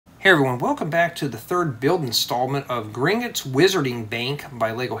Hey everyone, welcome back to the third build installment of Gringotts Wizarding Bank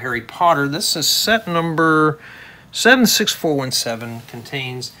by Lego Harry Potter. This is set number 76417,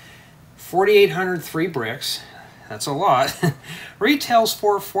 contains 4,803 bricks. That's a lot. Retails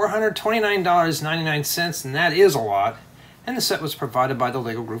for $429.99, and that is a lot. And the set was provided by the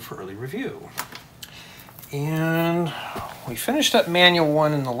Lego Group for early review. And we finished up Manual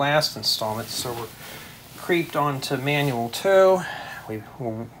 1 in the last installment, so we're creeped on to Manual 2. We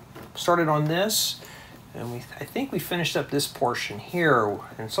started on this, and I think we finished up this portion here,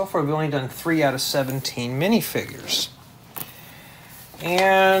 and so far we've only done 3 out of 17 minifigures.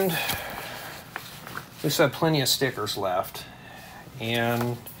 And we still have plenty of stickers left.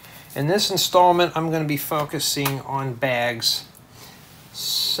 And in this installment, I'm going to be focusing on bags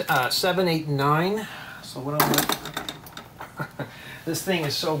 7, 8, and 9. So what I'm going to... This thing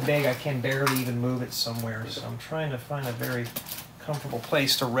is so big I can barely even move it somewhere, so I'm trying to find a very comfortable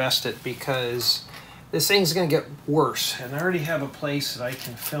place to rest it because this thing's going to get worse, and I already have a place that I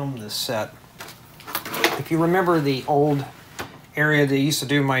can film this set. If you remember the old area that I used to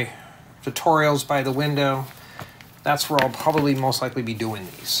do my tutorials by the window, that's where I'll probably most likely be doing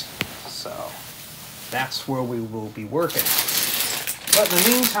these. So that's where we will be working. But in the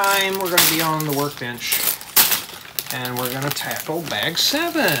meantime, we're going to be on the workbench and we're going to tackle bag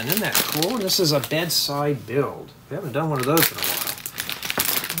 7. Isn't that cool? And this is a bedside build. We haven't done one of those in a while.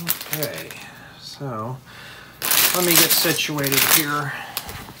 Okay, so let me get situated here.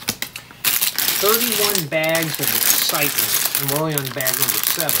 31 bags of excitement, and we're only on bag number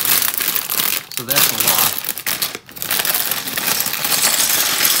 7, so that's a lot.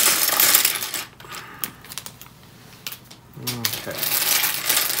 Okay,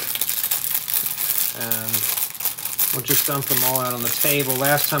 and we'll just dump them all out on the table.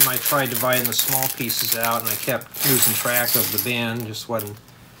 Last time I tried dividing the small pieces out, and I kept losing track of the bin, just wasn't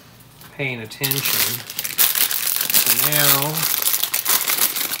paying attention. So now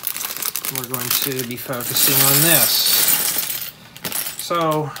we're going to be focusing on this.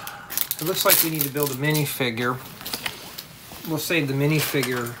 So it looks like we need to build a minifigure. We'll save the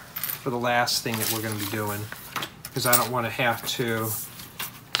minifigure for the last thing that we're going to be doing because I don't want to have to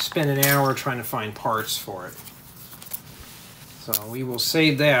spend an hour trying to find parts for it. So we will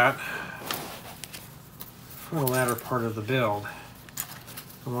save that for the latter part of the build.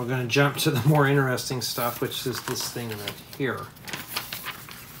 And we're going to jump to the more interesting stuff, which is this thing right here.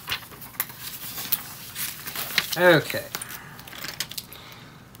 Okay.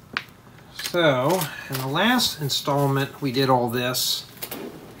 So, in the last installment, we did all this.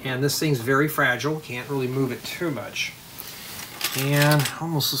 And this thing's very fragile. Can't really move it too much. And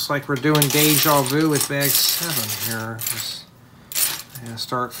almost looks like we're doing deja vu with bag 7 here.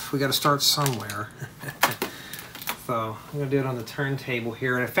 We got to start somewhere. So I'm going to do it on the turntable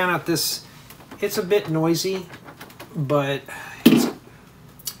here. And I found out it's a bit noisy, but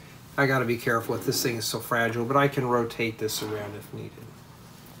I got to be careful with this thing is so fragile, but I can rotate this around if needed.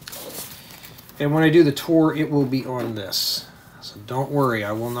 And when I do the tour, it will be on this. So don't worry,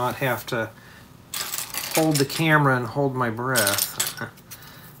 I will not have to hold the camera and hold my breath.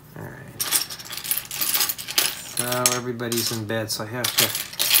 Alright. So everybody's in bed, so I have to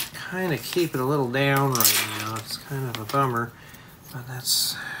kind of keep it a little down right now. It's kind of a bummer, but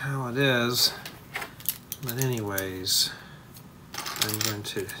that's how it is. But anyways,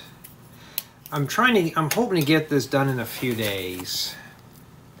 I'm hoping to get this done in a few days.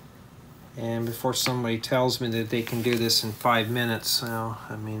 And before somebody tells me that they can do this in 5 minutes, well,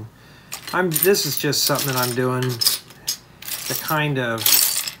 I mean, this is just something that I'm doing to kind of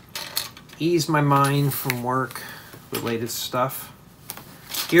ease my mind from work-related stuff.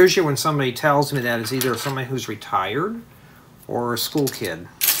 Usually when somebody tells me that, it's either somebody who's retired or a school kid.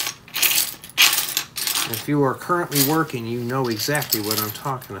 If you are currently working, you know exactly what I'm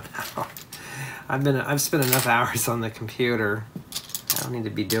talking about. I've spent enough hours on the computer. I don't need to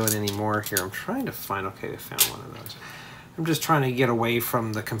be doing any more here. I'm trying to find, okay, I found one of those. I'm just trying to get away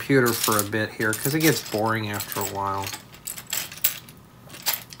from the computer for a bit here because it gets boring after a while.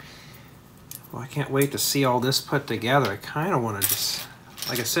 Well, I can't wait to see all this put together. I kind of want to just,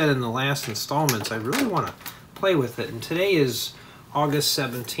 like I said in the last installments, I really want to play with it. And today is August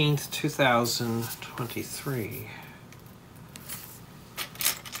 17th, 2023.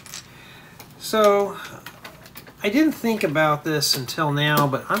 So, I didn't think about this until now,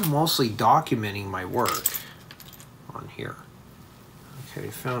 but I'm mostly documenting my work on here. Okay,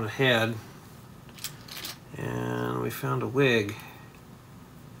 we found a head, and we found a wig.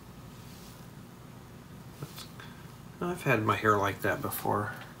 I've had my hair like that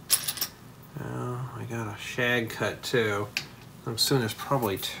before. I got a shag cut too. I'm assuming there's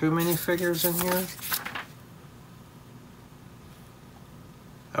probably too many figures in here.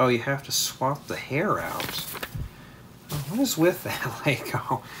 Oh, you have to swap the hair out. What is with that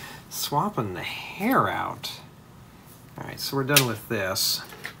Lego? Swapping the hair out. All right, so we're done with this.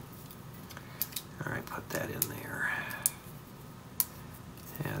 All right, put that in there.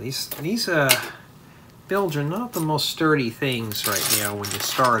 Yeah, these builds are not the most sturdy things right now when you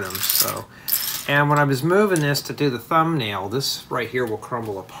start them. So, and when I was moving this to do the thumbnail, this right here will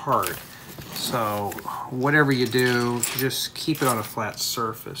crumble apart. So whatever you do, just keep it on a flat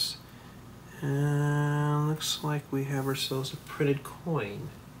surface. And looks like we have ourselves a printed coin.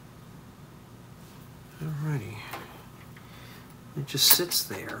 Alrighty. It just sits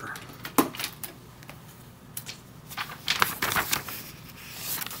there.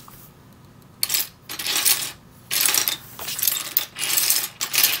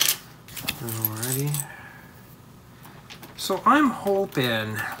 Alrighty. So I'm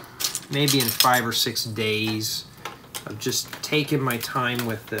hoping maybe in 5 or 6 days of just taking my time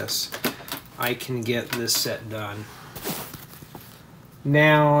with this, I can get this set done.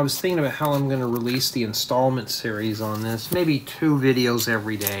 Now, I was thinking about how I'm going to release the installment series on this. Maybe 2 videos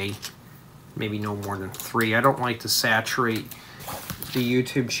every day. Maybe no more than 3. I don't like to saturate the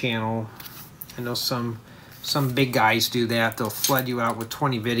YouTube channel. I know some big guys do that. They'll flood you out with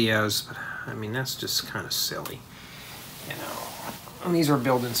 20 videos. But, I mean, that's just kind of silly. You know. And these are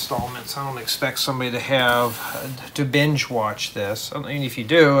build installments. I don't expect somebody to have to binge watch this. I mean, if you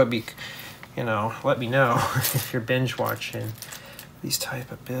do, it'd be, you know, let me know if you're binge watching these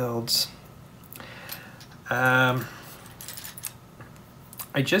type of builds. I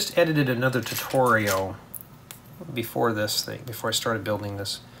just edited another tutorial before this thing, before I started building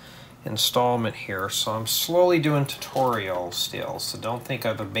this installment here. So I'm slowly doing tutorials still. So don't think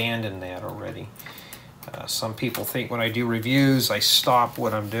I've abandoned that already. Some people think when I do reviews, I stop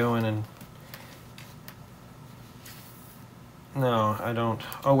what I'm doing, and no, I don't.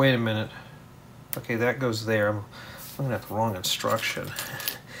 Oh, wait a minute. Okay, that goes there. I'm looking at the wrong instruction.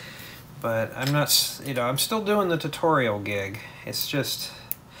 But I'm not, you know, I'm still doing the tutorial gig. It's just,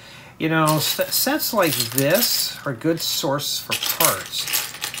 you know, sets like this are good sources for parts.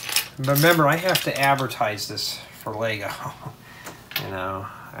 Remember, I have to advertise this for Lego. You know,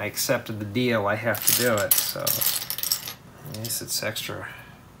 I accepted the deal. I have to do it. So, at least it's extra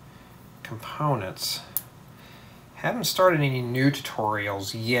components. Haven't started any new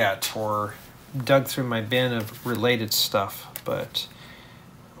tutorials yet, or dug through my bin of related stuff, but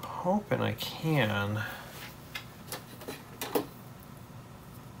I'm hoping I can.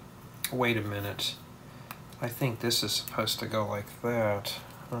 Wait a minute. I think this is supposed to go like that.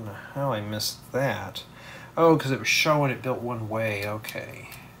 I don't know how I missed that. Oh, because it was showing it built one way. Okay.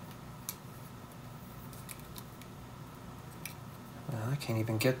 Well, I can't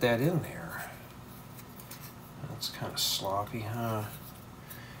even get that in there. That's kind of sloppy, huh?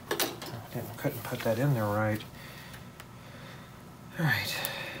 Couldn't put that in there right. Alright.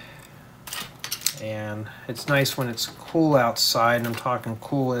 And it's nice when it's cool outside, and I'm talking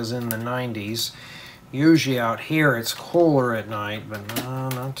cool as in the 90s. Usually out here it's cooler at night, but no,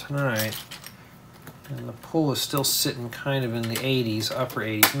 not tonight. And the pool is still sitting kind of in the 80s, upper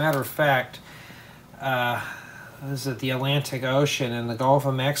 80s. Matter of fact, this is at the Atlantic Ocean in the Gulf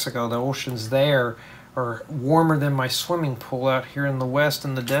of Mexico. The oceans there are warmer than my swimming pool out here in the west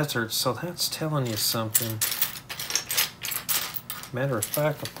in the desert, so that's telling you something. Matter of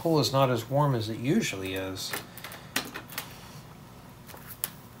fact, the pool is not as warm as it usually is.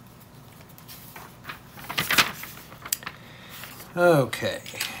 Okay.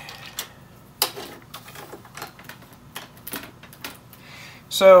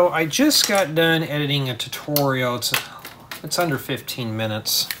 So I just got done editing a tutorial. It's under 15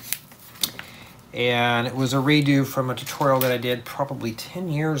 minutes. And it was a redo from a tutorial that I did probably 10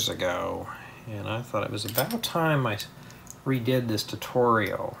 years ago. And I thought it was about time I redid this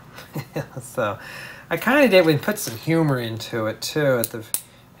tutorial. So I kind of did and put some humor into it too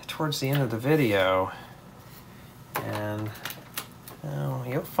towards the end of the video. And well,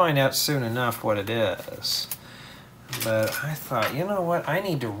 you'll find out soon enough what it is. But I thought, you know what, I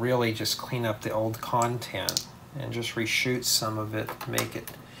need to really just clean up the old content and just reshoot some of it to make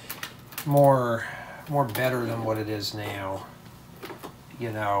it more better than what it is now.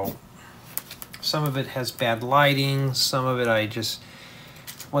 You know, some of it has bad lighting, some of it I just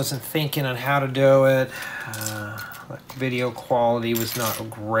wasn't thinking on how to do it. The video quality was not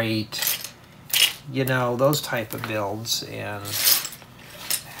great. You know, those type of builds, and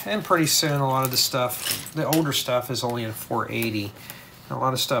pretty soon a lot of the stuff, the older stuff is only in 480. A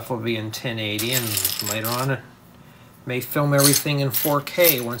lot of stuff will be in 1080, and later on May film everything in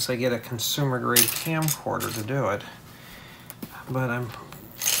 4K once I get a consumer-grade camcorder to do it. But I'm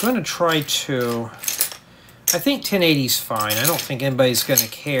going to try to... I think 1080 is fine. I don't think anybody's going to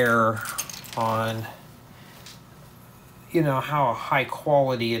care on, you know, how high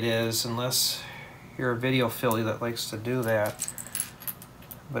quality it is, unless you're a videophile that likes to do that.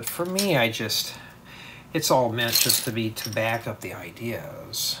 But for me, it's all meant just to back up the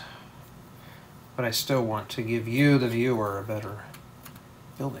ideas. But I still want to give you, the viewer, a better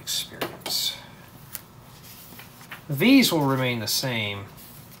build experience. These will remain the same.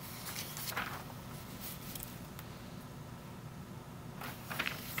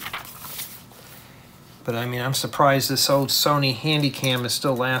 But I mean, I'm surprised this old Sony Handycam has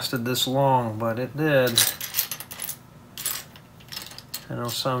still lasted this long, but it did. I know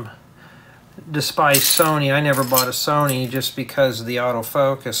some despise Sony. I never bought a Sony just because of the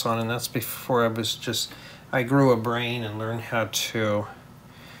autofocus on it. And that's before I grew a brain and learned how to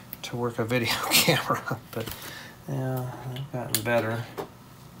work a video camera. But yeah, I've gotten better.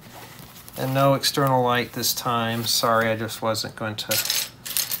 And no external light this time. Sorry, I just wasn't going to.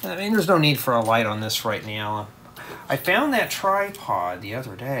 I mean, there's no need for a light on this right now. I found that tripod the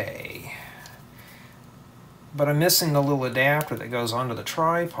other day, but I'm missing the little adapter that goes onto the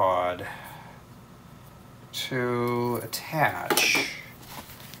tripod to attach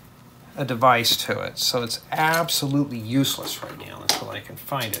a device to it. So it's absolutely useless right now until I can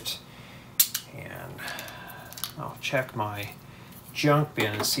find it. And I'll check my junk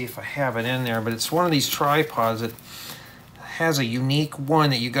bin and see if I have it in there. But it's one of these tripods that has a unique one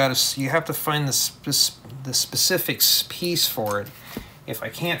that you have to find the specific piece for it. If I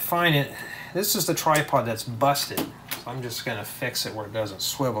can't find it, this is the tripod that's busted. So I'm just going to fix it where it doesn't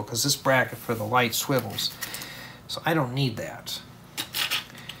swivel, because this bracket for the light swivels. So I don't need that.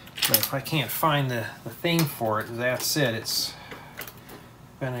 But if I can't find the thing for it, that's it. It's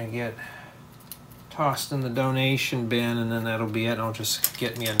going to get tossed in the donation bin, and then that'll be it. And I'll just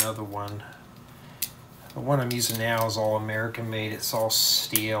get me another one. The one I'm using now is all American made. It's all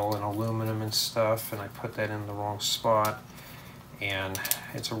steel and aluminum and stuff, and I put that in the wrong spot. And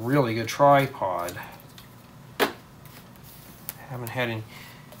it's a really good tripod. Haven't had any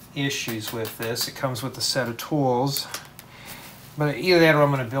issues with this. It comes with a set of tools. But either that or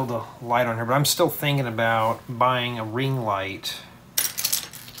I'm going to build a light on here. But I'm still thinking about buying a ring light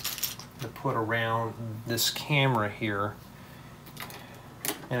to put around this camera here,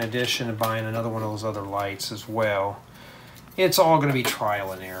 in addition to buying another one of those other lights as well. It's all going to be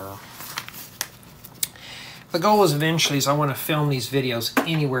trial and error. The goal is eventually I want to film these videos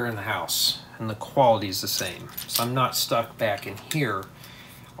anywhere in the house, and the quality is the same. So I'm not stuck back in here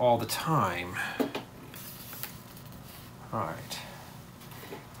all the time. Alright.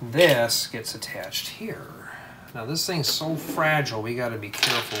 This gets attached here. Now this thing's so fragile, we got to be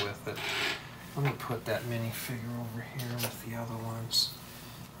careful with it. Let me put that minifigure over here with the other ones.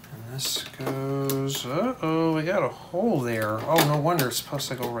 And this goes, uh-oh, we got a hole there. Oh, no wonder it's supposed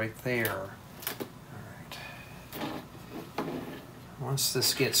to go right there. Alright. Once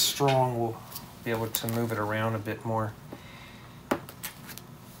this gets strong, we'll be able to move it around a bit more.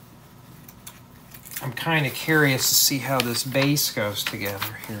 I'm kind of curious to see how this base goes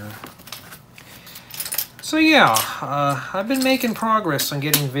together here. So yeah, I've been making progress on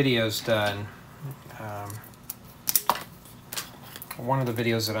getting videos done. One of the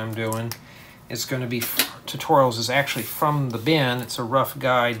videos that I'm doing is going to be tutorials, is actually from the bin. It's a rough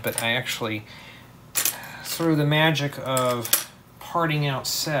guide, but I actually, through the magic of parting out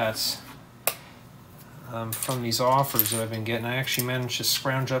sets from these offers that I've been getting, I actually managed to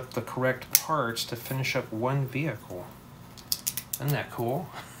scrounge up the correct parts to finish up one vehicle. Isn't that cool?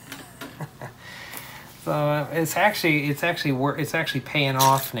 So it's actually paying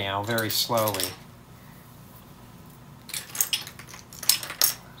off now very slowly.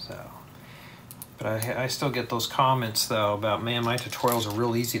 But I still get those comments, though, about, man, my tutorials are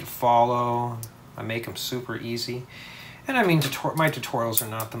real easy to follow. I make them super easy. And I mean, my tutorials are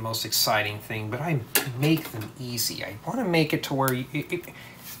not the most exciting thing, but I make them easy. I want to make it to where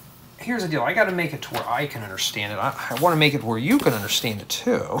here's the deal. I got to make it to where I can understand it. I want to make it where you can understand it,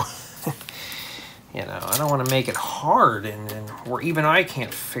 too. You know, I don't want to make it hard and where even I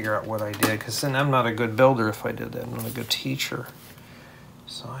can't figure out what I did, because then I'm not a good builder if I did that. I'm not a good teacher.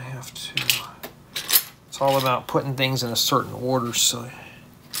 So I have to... It's all about putting things in a certain order so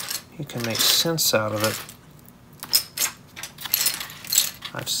you can make sense out of it.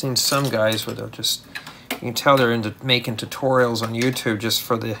 I've seen some guys where they'll just... You can tell they're into making tutorials on YouTube just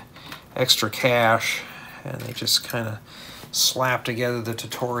for the extra cash, and they just kind of slap together the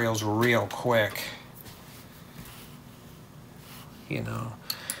tutorials real quick. you know,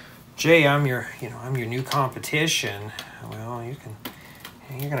 Jay, I'm your new competition. Well,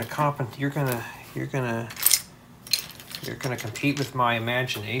 you're gonna compete with my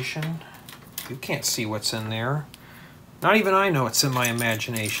imagination. You can't see what's in there. Not even I know what's in my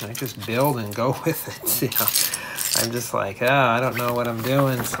imagination. I just build and go with it. You know, I'm just like, I don't know what I'm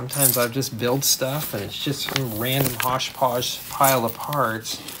doing. Sometimes I just build stuff and it's just some random hodgepodge pile of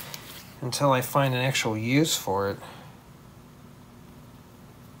parts until I find an actual use for it.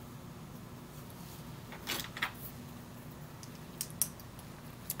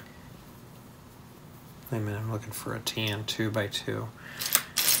 Wait a minute, I'm looking for a tan 2x2.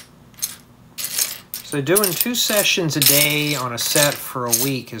 So doing 2 sessions a day on a set for a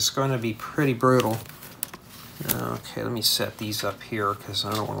week is going to be pretty brutal. Okay, let me set these up here because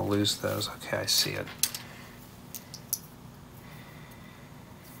I don't want to lose those. Okay, I see it.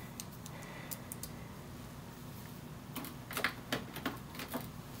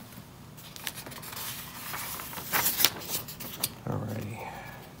 Alrighty.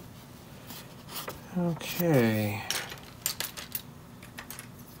 Okay.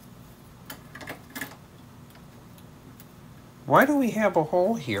 Why do we have a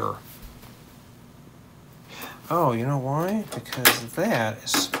hole here? Oh, you know why? Because that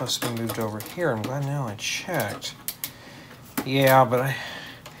is supposed to be moved over here. I'm glad now I checked. Yeah, but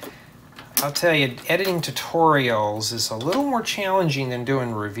I'll tell you, editing tutorials is a little more challenging than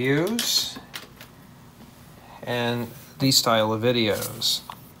doing reviews and these style of videos.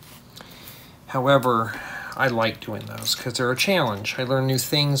 However, I like doing those because they're a challenge. I learn new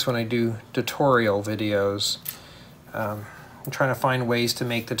things when I do tutorial videos. I'm trying to find ways to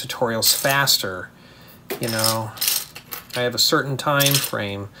make the tutorials faster. You know, I have a certain time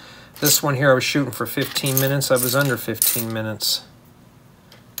frame. This one here I was shooting for 15 minutes. I was under 15 minutes.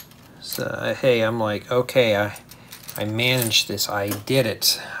 So, hey, I'm like, okay, I managed this. I did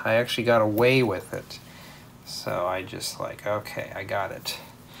it. I actually got away with it. So I just like, okay, I got it.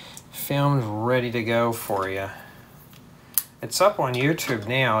 Filmed, ready to go for you. It's up on YouTube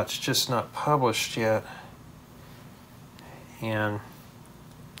now. It's just not published yet. And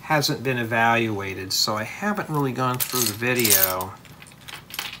hasn't been evaluated, so I haven't really gone through the video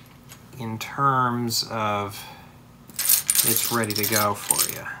in terms of it's ready to go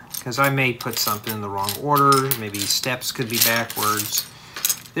for you. Because I may put something in the wrong order, maybe steps could be backwards.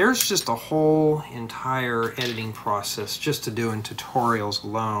 There's just a whole entire editing process just to doing tutorials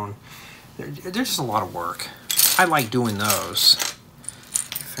alone. There's just a lot of work. I like doing those.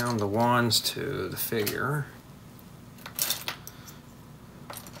 I found the wands to the figure.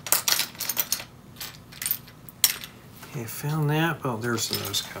 Okay, found that. Oh, there's the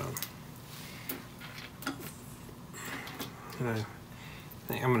nose cone. And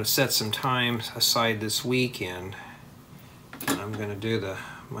I'm going to set some time aside this weekend, and I'm going to do the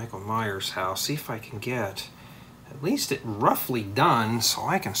Michael Myers house. See if I can get at least it roughly done, so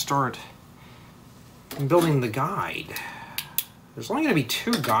I can start building the guide. There's only going to be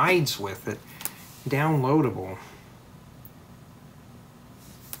 2 guides with it, downloadable.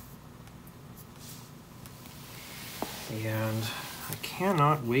 And I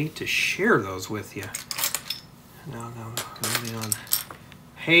cannot wait to share those with you. No, going to be on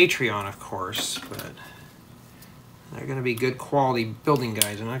Patreon, of course, but they're going to be good quality building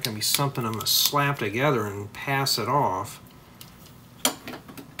guides. They're not going to be something I'm going to slap together and pass it off.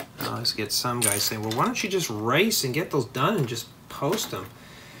 I always get some guys saying, well, why don't you just race and get those done and just post them?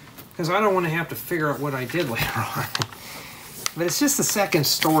 Because I don't want to have to figure out what I did later on. But it's just the second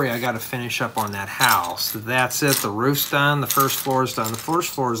story I got to finish up on that house. That's it. The roof's done. The first floor's done. The first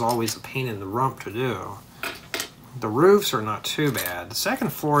floor is always a pain in the rump to do. The roofs are not too bad. The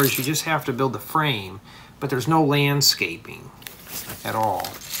second floor is you just have to build the frame, but there's no landscaping at all.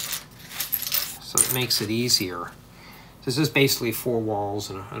 So it makes it easier. This is basically 4 walls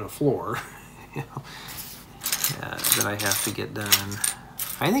and a floor you know, that I have to get done.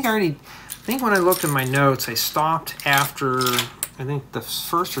 I think when I looked in my notes, I stopped after, I think, the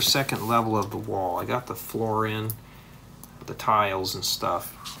first or second level of the wall. I got the floor in, the tiles and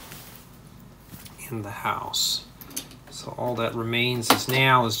stuff in the house. So all that remains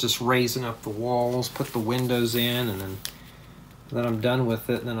is just raising up the walls, put the windows in, and then I'm done with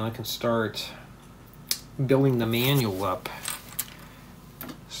it, and then I can start building the manual up.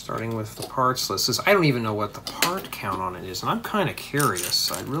 Starting with the parts list. I don't even know what the part count on it is, and I'm kind of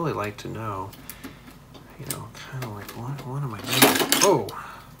curious. I'd really like to know. You know, kind of like, what am I doing? Oh!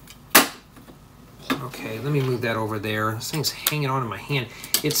 Okay, let me move that over there. This thing's hanging on in my hand.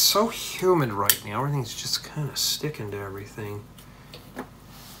 It's so humid right now. Everything's just kind of sticking to everything.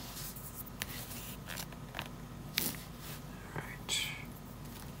 Alright.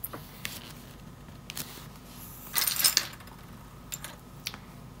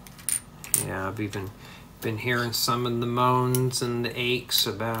 Yeah, I've even been hearing some of the moans and the aches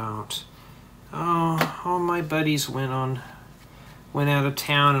about, oh, all my buddies went out of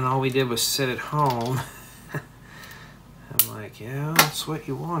town and all we did was sit at home. I'm like, yeah, that's what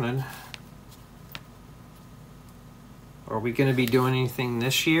you wanted. Are we going to be doing anything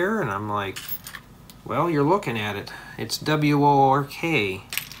this year? And I'm like, well, you're looking at it. It's W-O-R-K.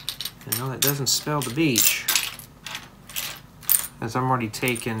 I know that doesn't spell the beach. As I'm already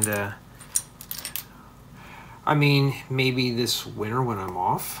taking the... I mean, maybe this winter when I'm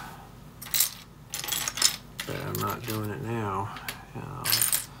off. But I'm not doing it now.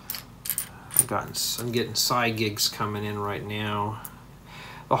 I'm getting side gigs coming in right now.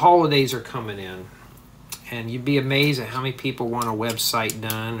 The holidays are coming in. And you'd be amazed at how many people want a website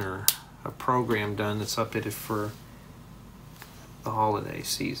done or a program done that's updated for the holiday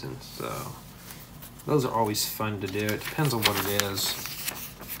season. So those are always fun to do. It depends on what it is.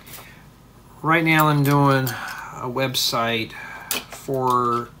 Right now I'm doing a website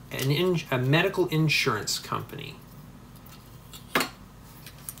for a medical insurance company.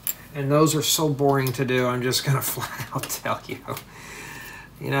 And those are so boring to do, I'm just going to flat out tell you.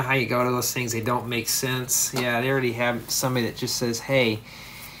 You know how you go to those things, they don't make sense? Yeah, they already have somebody that just says, hey,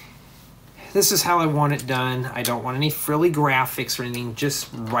 this is how I want it done. I don't want any frilly graphics or anything. Just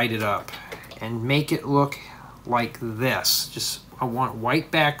write it up and make it look like this. I want white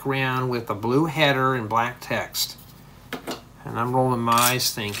background with a blue header and black text. And I'm rolling my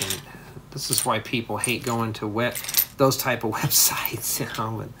eyes thinking, this is why people hate going to those type of websites, you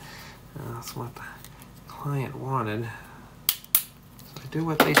know, but that's what the client wanted. So I do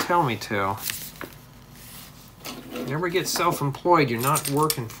what they tell me to. You never get self-employed. You're not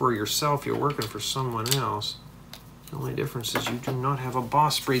working for yourself. You're working for someone else. The only difference is you do not have a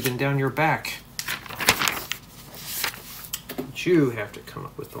boss breathing down your back. But you have to come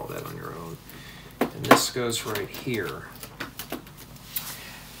up with all that on your own. And this goes right here.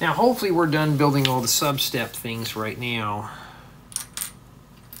 Now, hopefully we're done building all the sub-step things right now.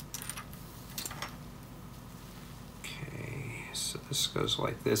 Okay, so this goes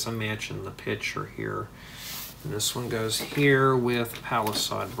like this. I'm matching the picture here. And this one goes here with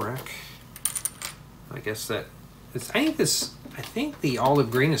palisade brick. I guess that is, I think the olive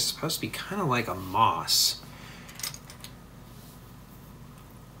green is supposed to be kind of like a moss.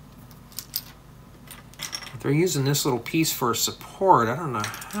 They're using this little piece for support. I don't know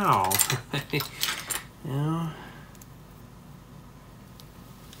how. Yeah.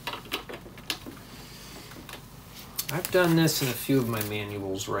 I've done this in a few of my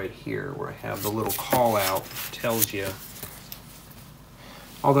manuals right here where I have the little call out that tells you.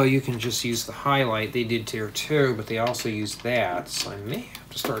 Although you can just use the highlight. They did tier 2, but they also used that. So I may have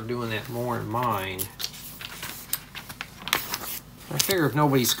to start doing that more in mine. I figure if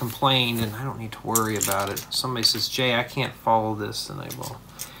nobody's complained, then I don't need to worry about it. Somebody says, Jay, I can't follow this, then I will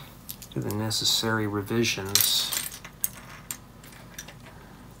do the necessary revisions.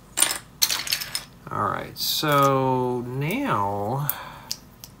 All right, so now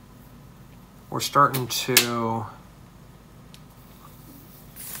we're starting to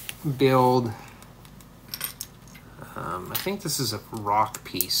build, I think this is a rock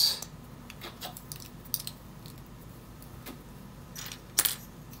piece.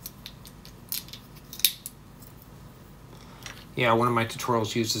 Yeah, one of my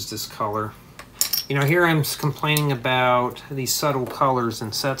tutorials uses this color. You know, here I'm complaining about these subtle colors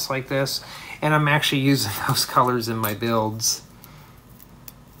in sets like this, and I'm actually using those colors in my builds.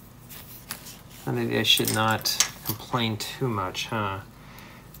 And maybe I should not complain too much, huh?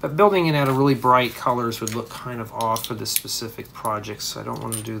 But building it out of really bright colors would look kind of off for this specific project, so I don't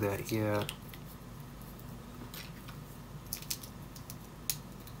want to do that yet.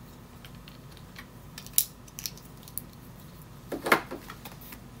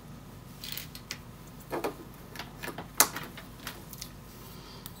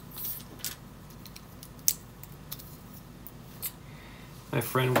 My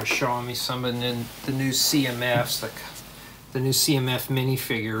friend was showing me some of the new CMFs, like the new CMF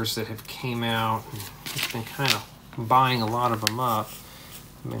minifigures that have came out. And I've been kind of buying a lot of them up.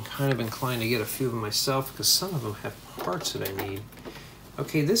 I've been kind of inclined to get a few of them myself because some of them have parts that I need.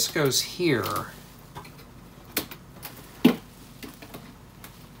 Okay, this goes here.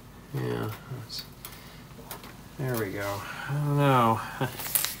 Yeah, there we go. I don't know.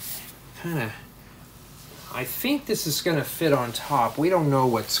 Kind of. I think this is going to fit on top. We don't know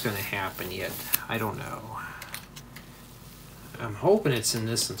what's going to happen yet. I don't know. I'm hoping it's in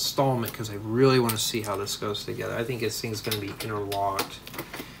this installment because I really want to see how this goes together. I think this thing's going to be interlocked.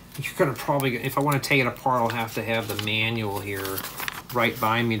 You're going to probably, if I want to take it apart, I'll have to have the manual here right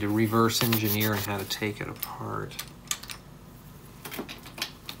by me to reverse engineer and how to take it apart.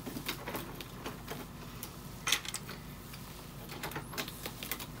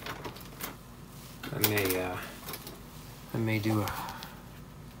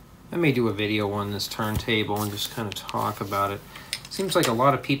 I may do a video on this turntable and just kind of talk about it. Seems like a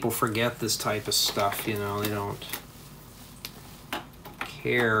lot of people forget this type of stuff, you know, they don't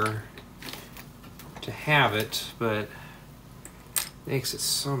care to have it, but it makes it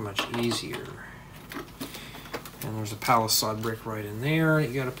so much easier. And there's a palisade brick right in there that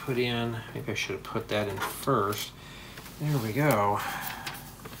you got to put in. Maybe I should have put that in first. There we go.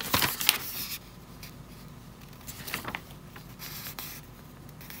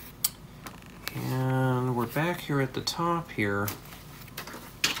 And we're back here at the top here.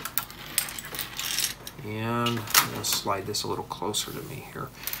 And I'm going to slide this a little closer to me here.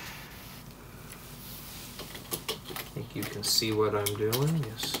 I think you can see what I'm doing.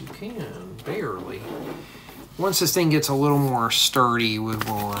 Yes, you can. Barely. Once this thing gets a little more sturdy, we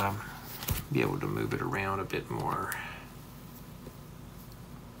will be able to move it around a bit more.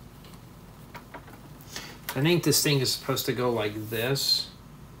 I think this thing is supposed to go like this.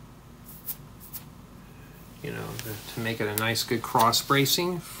 You know, to make it a nice good cross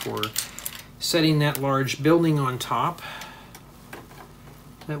bracing for setting that large building on top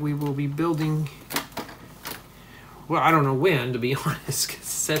that we will be building. Well, I don't know when, to be honest, because the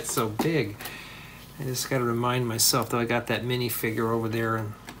set's so big. I just got to remind myself that I got that minifigure over there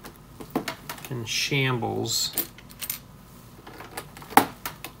in shambles.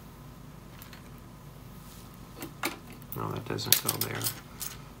 No, that doesn't go there.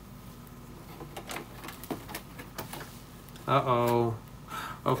 Uh-oh.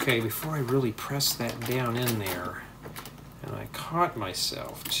 Okay, before I really press that down in there, and I caught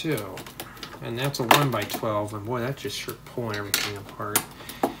myself too, and that's a 1x12, and boy, that's just sure pulling everything apart.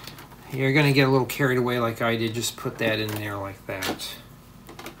 You're gonna get a little carried away like I did, just put that in there like that.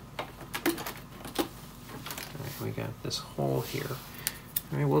 Alright, we got this hole here.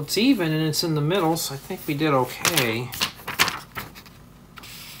 Alright, well it's even and it's in the middle, so I think we did okay.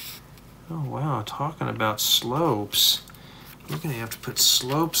 Oh wow, talking about slopes. We're going to have to put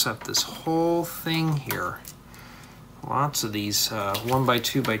slopes up this whole thing here. Lots of these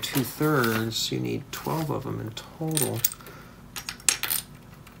 1x2 by 2/3. You need 12 of them in total.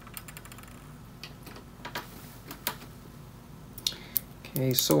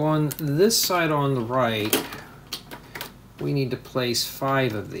 Okay, so on this side on the right, we need to place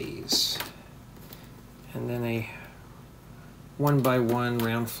 5 of these. And then a 1x1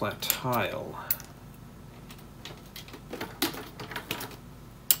 round flat tile.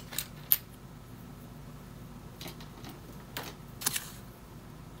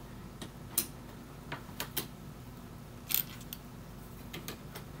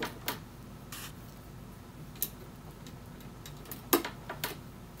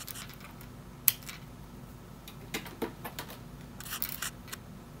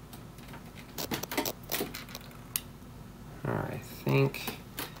 I think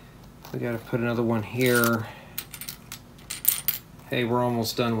we got to put another one here. Hey, we're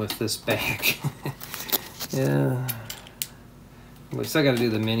almost done with this bag. Yeah. We still got to do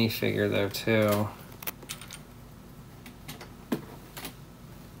the minifigure though too.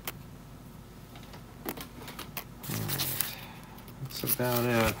 Alright. That's about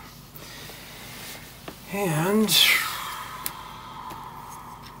it. And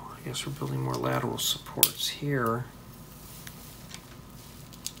I guess we're building more lateral supports here.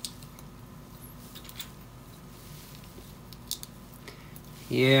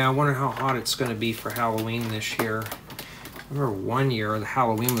 Yeah, I wonder how hot it's going to be for Halloween this year. I remember one year the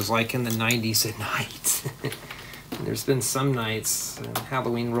Halloween was like in the 90s at night. And there's been some nights when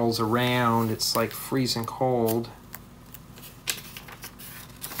Halloween rolls around, it's like freezing cold.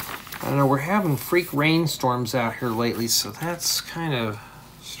 I don't know, we're having freak rainstorms out here lately, so that's kind of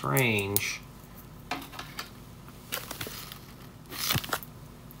strange.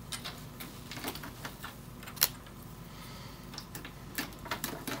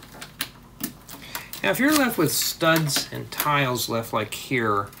 Now, if you're left with studs and tiles left like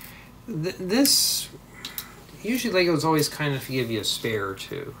here, this, usually Legos always kind of give you a spare or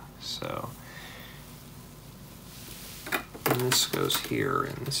two. So, and this goes here,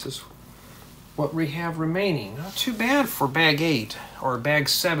 and this is what we have remaining. Not too bad for bag 8, or bag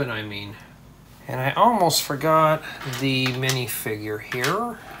 7, I mean. And I almost forgot the minifigure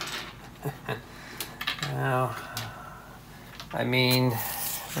here. Now, I mean,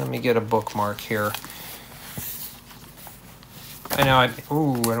 let me get a bookmark here. I know,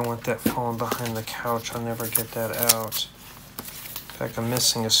 ooh, I don't want that falling behind the couch. I'll never get that out. fact, I'm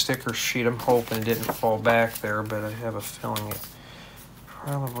missing a sticker sheet. I'm hoping it didn't fall back there, but I have a feeling it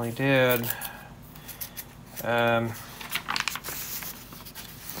probably did. That's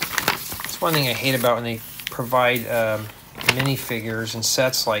one thing I hate about when they provide minifigures and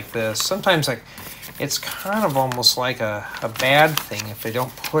sets like this. Sometimes it's kind of almost like a bad thing if they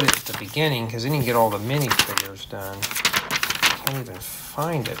don't put it at the beginning, because then you can get all the minifigures done. I can't even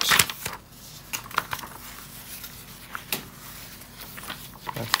find it.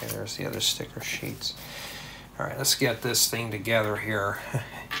 Okay, there's the other sticker sheets. All right, let's get this thing together here.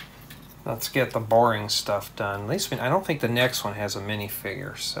 Let's get the boring stuff done. At least I don't think the next one has a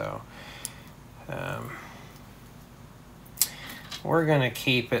minifigure, so we're gonna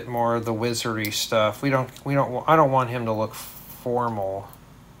keep it more of the wizardy stuff. I don't want him to look formal.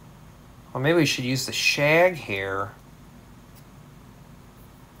 Well, maybe we should use the shag hair.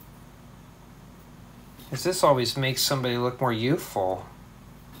 Because this always makes somebody look more youthful.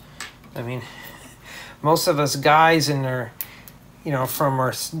 I mean, most of us guys in their, from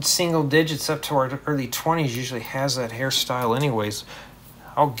our single digits up to our early 20s usually has that hairstyle anyways.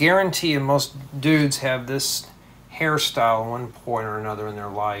 I'll guarantee you most dudes have this hairstyle at one point or another in their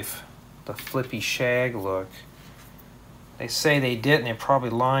life. The flippy shag look. They say they didn't, they're probably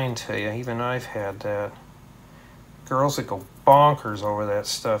lying to you. Even I've had that. Girls that go bonkers over that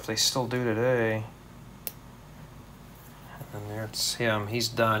stuff, they still do today. And there's him, he's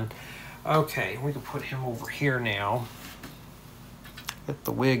done. Okay, we can put him over here now. Get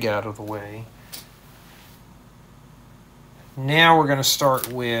the wig out of the way. Now we're going to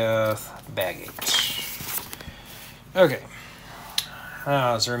start with bag 8. Okay.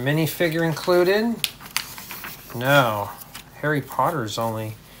 Is there a minifigure included? No. Harry Potter's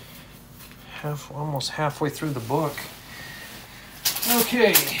only almost halfway through the book.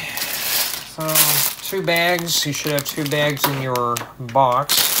 Okay. So 2 bags. You should have 2 bags in your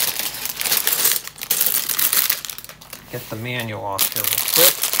box. Get the manual off here real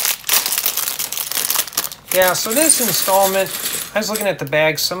quick. Yeah, so this installment, I was looking at the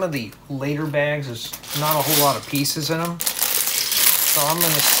bags. Some of the later bags, there's not a whole lot of pieces in them. So I'm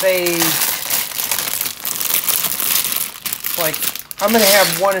going to save, I'm going to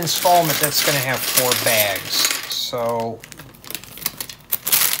have one installment that's going to have 4 bags. So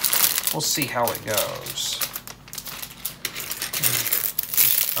we'll see how it goes.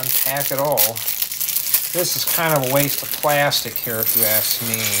 Just unpack it all. This is kind of a waste of plastic here, if you ask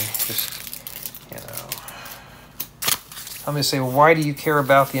me. Just, I'm going to say, well, why do you care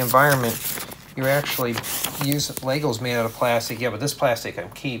about the environment? You actually use Legos made out of plastic. Yeah, but this plastic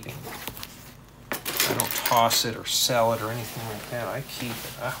I'm keeping. I don't toss it or sell it or anything like that. I keep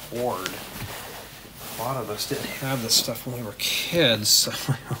it. I hoard. A lot of us didn't have this stuff when we were kids, so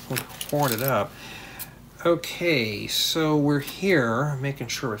we hoard it up. Okay, so we're here, making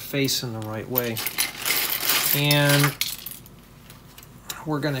sure we're facing the right way. And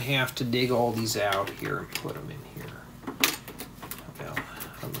we're going to have to dig all these out here and put them in here. Well,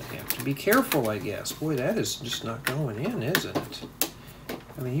 I'm going to have to be careful, I guess. Boy, that is just not going in, isn't it?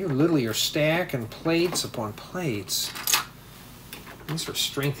 I mean, you literally are stacking plates upon plates. These are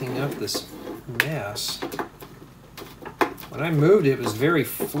strengthening up this mess. When I moved it, it was very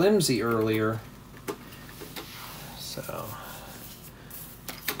flimsy earlier. So...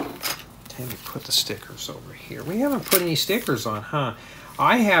 let me put the stickers over here. We haven't put any stickers on, huh?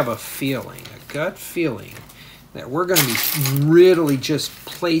 I have a feeling, a gut feeling, that we're going to be really just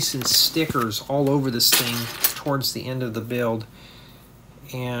placing stickers all over this thing towards the end of the build.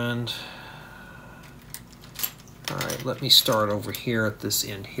 And, all right, let me start over here at this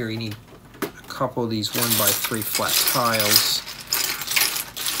end here. You need a couple of these 1x3 flat tiles.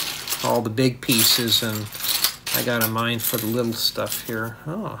 All the big pieces, and I got a mind for the little stuff here.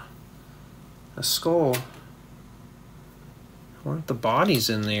 Oh. A skull. I wonder if the body's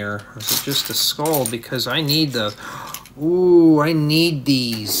in there, or is it just a skull? Because I need the... Ooh, I need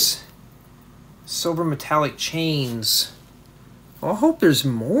these silver metallic chains. Well, I hope there's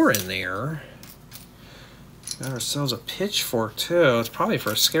more in there. Got ourselves a pitchfork, too. It's probably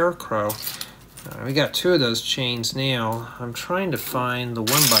for a scarecrow. We got 2 of those chains now. I'm trying to find the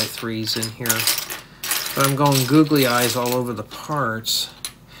 1x3s in here, but I'm going googly eyes all over the parts.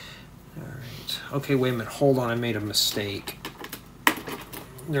 Okay, wait a minute. Hold on. I made a mistake.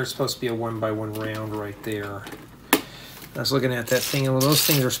 There's supposed to be a 1x1 round right there. I was looking at that thing, and well, those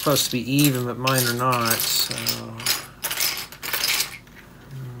things are supposed to be even, but mine are not. So,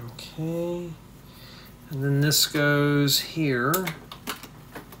 okay. And then this goes here.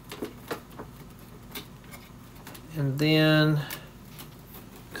 And then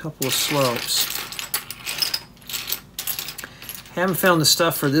a couple of slopes. Haven't found the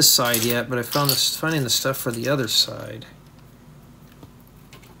stuff for this side yet, but I found finding the stuff for the other side.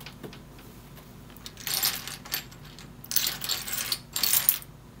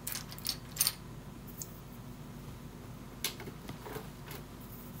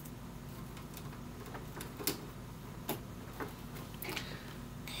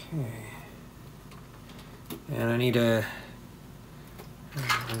 Okay. And I need a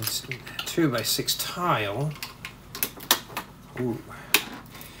 2x6 tile. Ooh.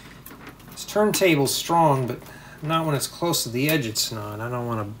 This turntable's strong, but not when it's close to the edge it's not. I don't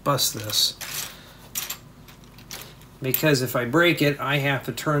want to bust this. Because if I break it, I have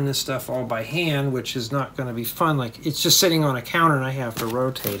to turn this stuff all by hand, which is not going to be fun. Like, it's just sitting on a counter and I have to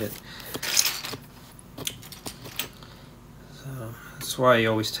rotate it. So that's why you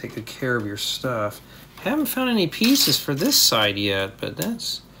always take good care of your stuff. Haven't found any pieces for this side yet, but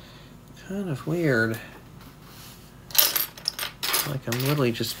that's kind of weird. Like I'm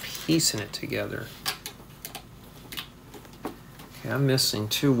literally just piecing it together. Okay, I'm missing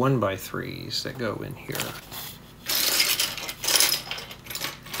 2 1x3s that go in here.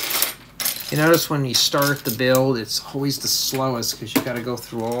 You notice when you start the build, it's always the slowest because you got to go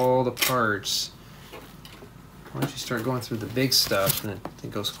through all the parts. Once you start going through the big stuff, then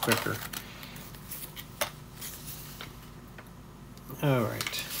it goes quicker. All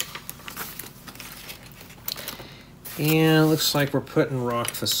right. And it looks like we're putting rock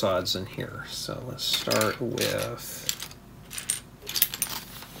facades in here. So let's start with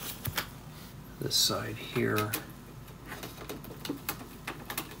this side here.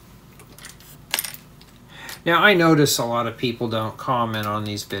 Now, I notice a lot of people don't comment on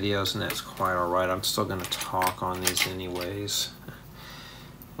these videos, and that's quite all right. I'm still going to talk on these anyways.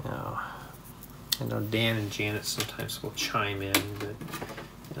 I know Dan and Janet sometimes will chime in, but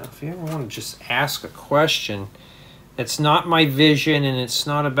if you ever want to just ask a question, it's not my vision, and it's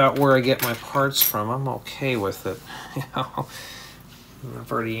not about where I get my parts from. I'm okay with it.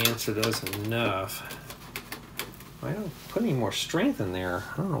 I've already answered those enough. I don't put any more strength in there.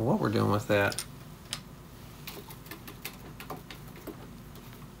 I don't know what we're doing with that.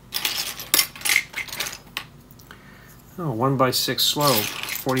 Oh, 1x6 slope,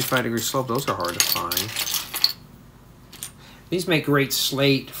 45-degree slope, those are hard to find. These make great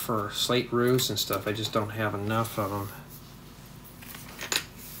slate for slate roofs and stuff. I just don't have enough of them.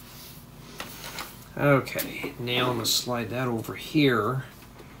 Okay, now I'm going to slide that over here.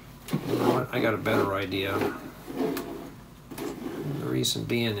 You know what? I got a better idea. The reason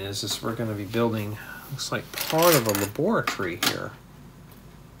being is we're going to be building, looks like part of a laboratory here.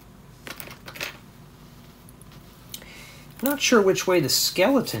 Not sure which way the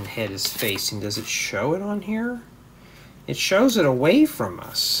skeleton head is facing. Does it show it on here? It shows it away from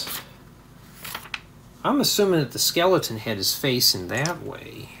us. I'm assuming that the skeleton head is facing that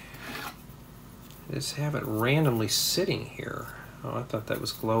way. I just have it randomly sitting here. Oh, I thought that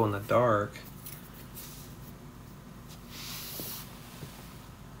was glow in the dark.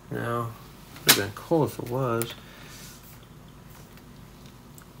 No, would have been cool if it was.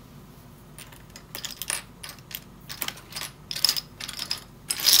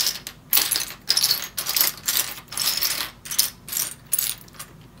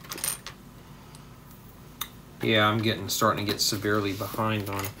 Yeah, I'm starting to get severely behind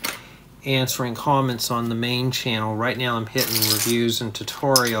on answering comments on the main channel. Right now I'm hitting reviews and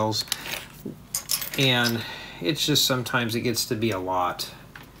tutorials, and it's just sometimes it gets to be a lot.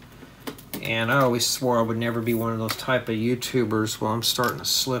 And I always swore I would never be one of those type of YouTubers. Well, I'm starting to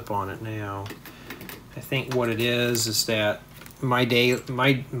slip on it now. I think what it is that my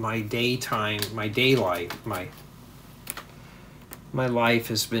life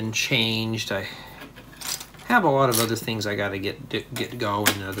has been changed. I have a lot of other things I got to get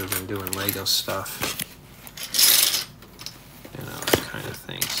going other than doing Lego stuff, that kind of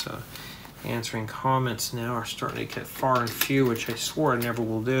thing. So answering comments now are starting to get far and few, which I swore I never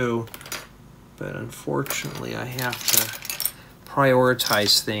will do, but unfortunately I have to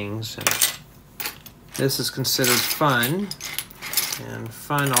prioritize things, and this is considered fun, and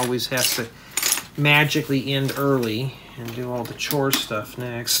fun always has to magically end early and do all the chore stuff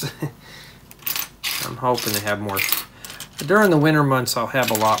next. I'm hoping to have more. During the winter months, I'll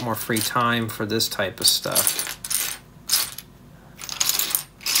have a lot more free time for this type of stuff.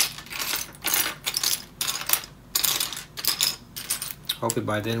 Hopefully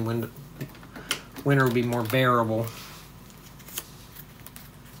by then winter will be more bearable.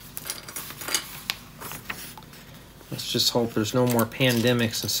 Let's just hope there's no more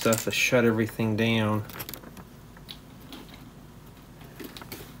pandemics and stuff that shut everything down.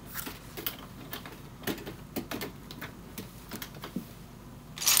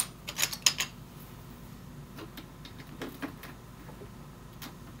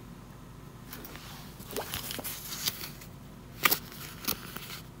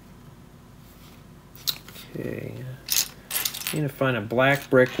 Okay. Need to find a black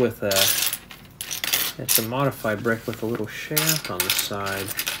brick with a... It's a modified brick with a little shaft on the side.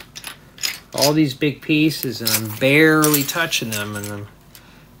 All these big pieces, and I'm barely touching them, and I'm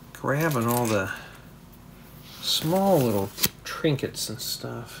grabbing all the small little trinkets and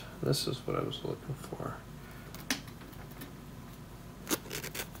stuff. This is what I was looking for.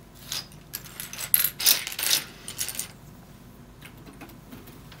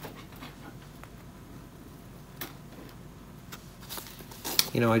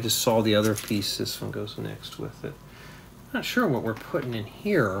 You know, I just saw the other piece. This one goes next with it. Not sure what we're putting in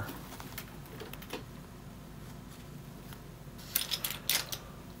here.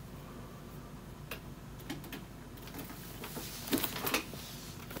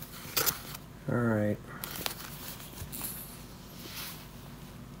 All right.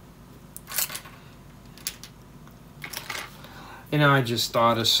 You know, I just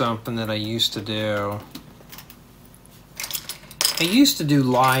thought of something that I used to do. I used to do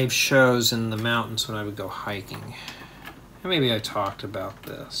live shows in the mountains when I would go hiking. And maybe I talked about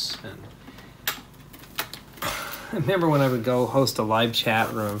this. And I remember when I would go host a live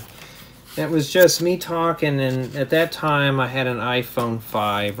chat room. It was just me talking, and at that time I had an iPhone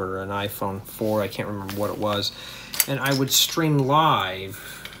 5 or an iPhone 4, I can't remember what it was. And I would stream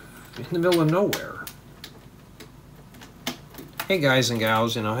live in the middle of nowhere. Hey guys and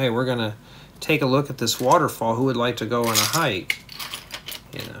gals, you know, hey, we're gonna take a look at this waterfall. Who would like to go on a hike?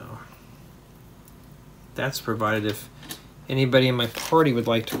 You know, that's provided if anybody in my party would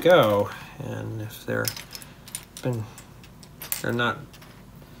like to go, and if they're not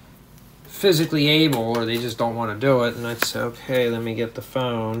physically able, or they just don't want to do it, and I'd say, okay, let me get the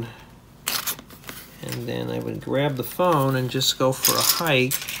phone, and then I would grab the phone and just go for a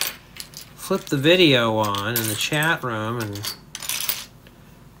hike, flip the video on in the chat room, and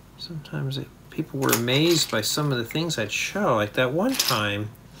sometimes people were amazed by some of the things I'd show. Like that one time,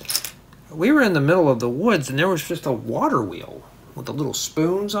 we were in the middle of the woods, and there was just a water wheel with the little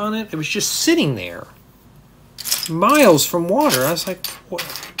spoons on it. It was just sitting there, miles from water. I was like, what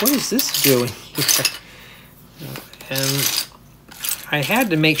is this doing here? And I had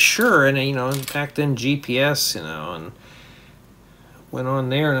to make sure, and you know, back then GPS, you know, and went on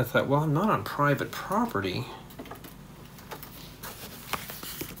there, and I thought, well, I'm not on private property.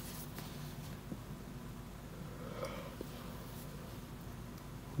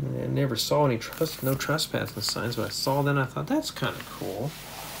 I never saw any no trespassing signs, but I saw then I thought, that's kind of cool.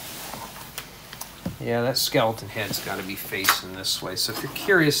 Yeah, that skeleton head's got to be facing this way. So if you're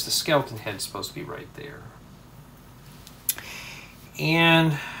curious, the skeleton head's supposed to be right there.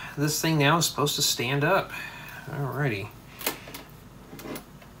 And this thing now is supposed to stand up. Alrighty.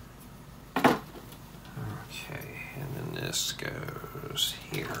 Okay, and then this goes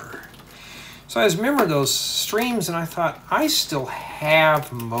here. So I remember those streams, and I thought, I still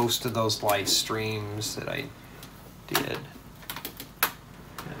have most of those live streams that I did.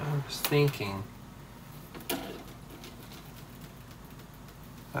 And I was thinking,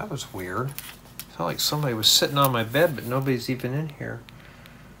 that was weird. It felt like somebody was sitting on my bed, but nobody's even in here.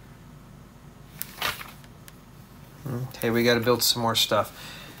 Okay, we got to build some more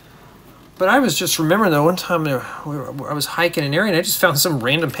stuff. But I was just remembering that one time I was hiking an area, and I just found some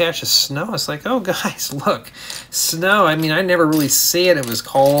random patch of snow. I was like, oh, guys, look, snow. I mean, I never really see it. It was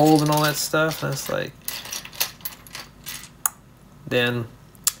cold and all that stuff. And I was like, then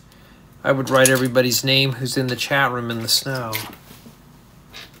I would write everybody's name who's in the chat room in the snow.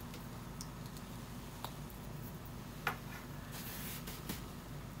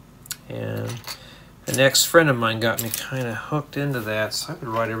 And the next friend of mine got me kind of hooked into that, so I would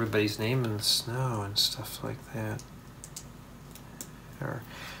write everybody's name in the snow and stuff like that. Or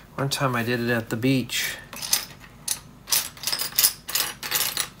one time I did it at the beach.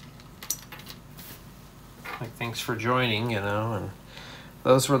 Like, thanks for joining, you know, and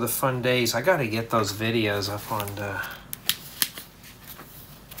those were the fun days. I got to get those videos up on the...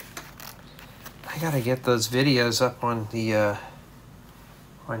 I got to get those videos up on the...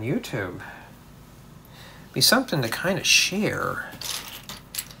 on YouTube. Be something to kind of share.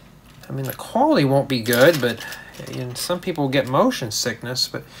 I mean, the quality won't be good, but you know, some people get motion sickness,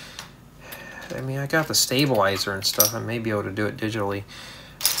 but I mean, I got the stabilizer and stuff. I may be able to do it digitally,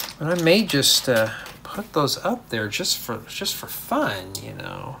 but I may just put those up there just for fun, you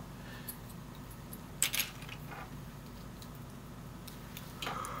know.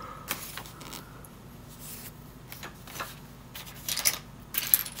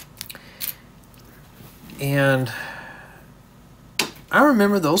 And I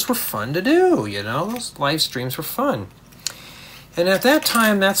remember those were fun to do, you know, those live streams were fun. And at that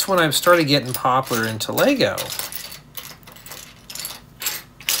time, that's when I started getting popular into Lego.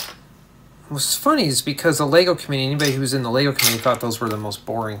 What's funny is because the Lego community, anybody who was in the Lego community thought those were the most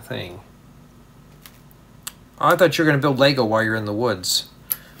boring thing. I thought you were going to build Lego while you're in the woods.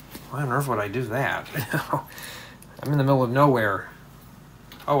 Why on earth would I do that? I'm in the middle of nowhere.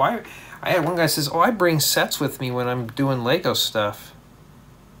 Oh, I had one guy says, oh, I bring sets with me when I'm doing Lego stuff.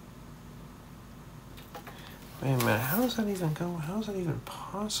 Wait a minute, how does that even go? How is that even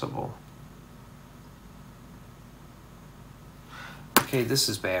possible? Okay, this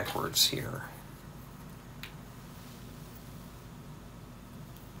is backwards here.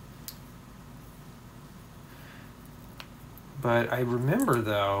 But I remember,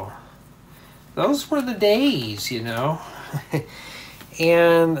 though, those were the days, you know.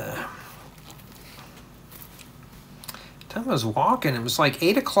 And time I was walking, it was like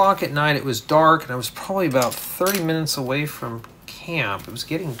 8 o'clock at night. It was dark, and I was probably about 30 minutes away from camp. It was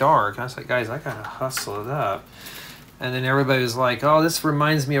getting dark. I was like, guys, I gotta hustle it up. And then everybody was like, oh, this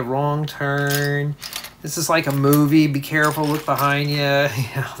reminds me of Wrong Turn. This is like a movie. Be careful, look behind you.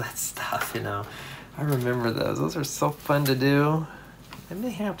 You know, that stuff, you know. I remember those. Those are so fun to do. I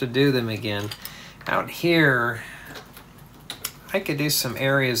may have to do them again. Out here, I could do some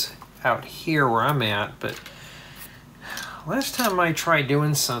areas out here where I'm at, but last time I tried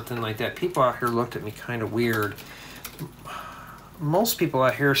doing something like that, people out here looked at me kind of weird. Most people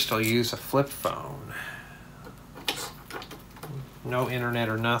out here still use a flip phone. No internet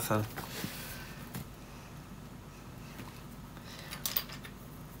or nothing.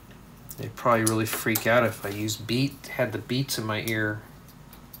 They'd probably really freak out if I had the beats in my ear.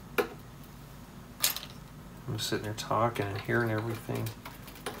 I'm sitting there talking and hearing everything.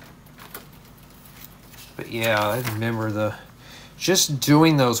 But yeah, I remember just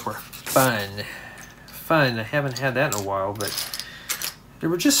doing those were fun. Fun. I haven't had that in a while, but they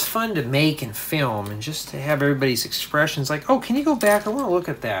were just fun to make and film, and just to have everybody's expressions like, oh, can you go back? I want to look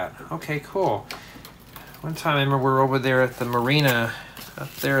at that. Okay, cool. One time I remember we were over there at the marina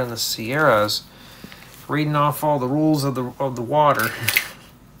up there in the Sierras reading off all the rules of the water.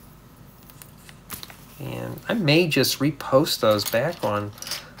 And I may just repost those back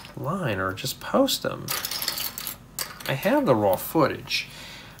online or just post them. I have the raw footage.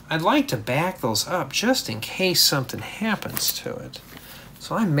 I'd like to back those up just in case something happens to it.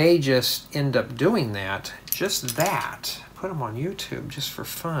 So I may just end up doing that, just that. Put them on YouTube just for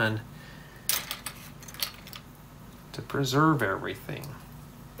fun to preserve everything.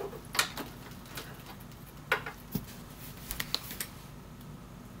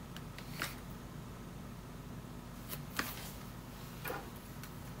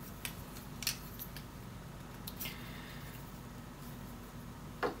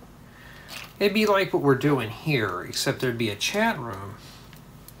 It'd be like what we're doing here, except there'd be a chat room.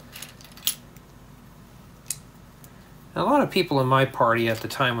 And a lot of people in my party at the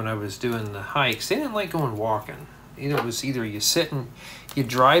time when I was doing the hikes, they didn't like going walking. It was either you sit and you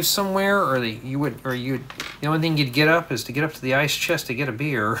drive somewhere, or the only thing you'd get up is to get up to the ice chest to get a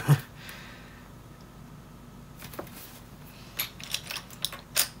beer.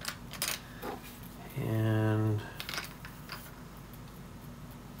 And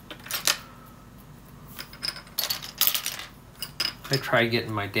I tried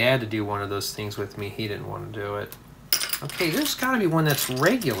getting my dad to do one of those things with me. He didn't want to do it. Okay, there's got to be one that's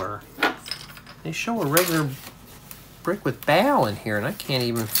regular. They show a regular brick with bow in here, and I can't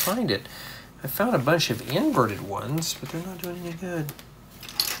even find it. I found a bunch of inverted ones, but they're not doing any good.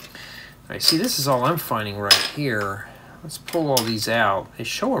 All right, see, this is all I'm finding right here. Let's pull all these out. They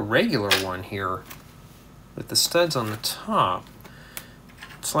show a regular one here with the studs on the top.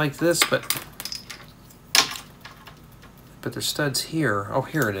 It's like this, but there's studs here. Oh,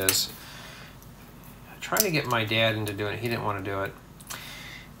 here it is. Trying to get my dad into doing it. He didn't want to do it.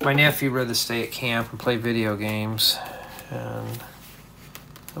 My nephew rather stay at camp and play video games, and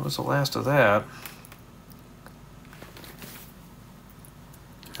that was the last of that.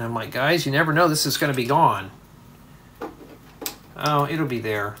 And I'm like, guys, you never know, this is going to be gone. Oh, it'll be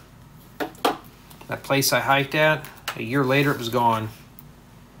there. That place I hiked at, a year later it was gone.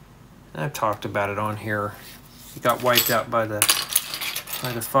 I've talked about it on here. It got wiped out by the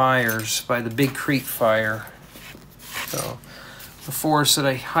fires, by the Big Creek fire. So the forest that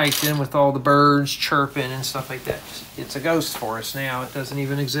I hiked in with all the birds chirping and stuff like that, it's a ghost forest now. It doesn't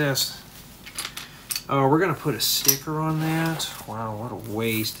even exist. Oh, we're gonna put a sticker on that. Wow, what a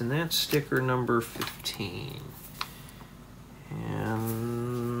waste. And that's sticker number 15.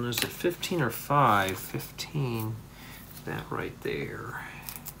 And is it 15 or 5? 15, that right there.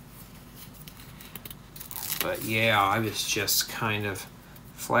 But yeah, I was just kind of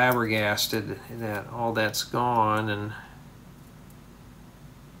flabbergasted that all that's gone, and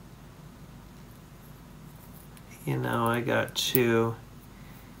you know, I got to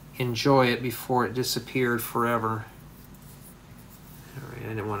enjoy it before it disappeared forever. All right, I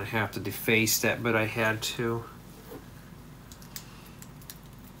didn't want to have to deface that, but I had to.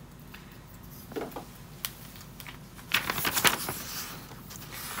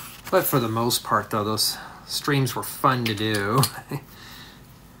 But for the most part, though, those streams were fun to do.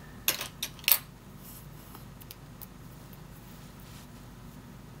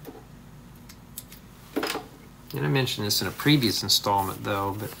 And I mentioned this in a previous installment,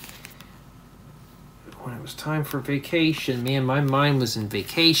 though, but when it was time for vacation, man, my mind was in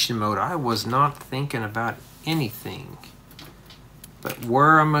vacation mode. I was not thinking about anything. But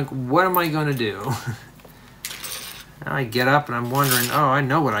what am I going to do? I get up and I'm wondering, oh, I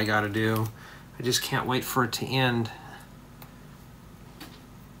know what I got to do. I just can't wait for it to end.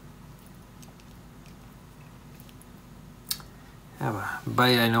 I have a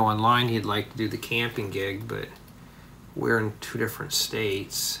buddy I know online, he'd like to do the camping gig, but we're in 2 different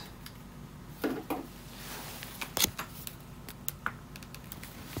states.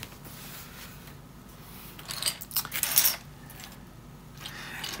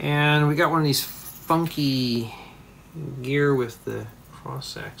 And we got one of these funky gear with the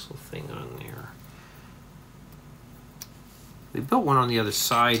cross-axle thing on there. We built one on the other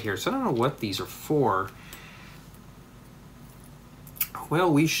side here, so I don't know what these are for.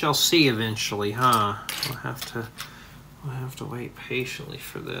 Well, we shall see eventually, huh? We'll have to wait patiently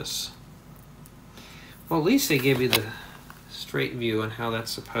for this. Well, at least they give you the straight view on how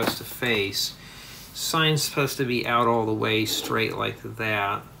that's supposed to face. Sign's supposed to be out all the way straight like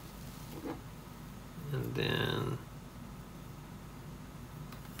that. And then,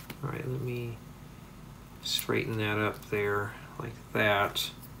 all right, let me straighten that up there like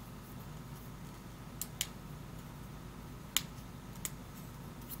that.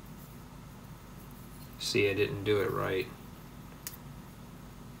 See, I didn't do it right.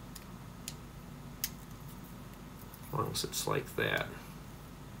 As long as it's like that.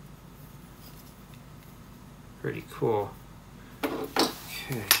 Pretty cool.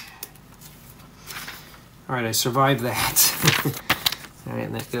 Okay. All right, I survived that. All right,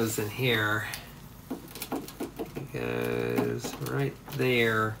 and that goes in here. It goes right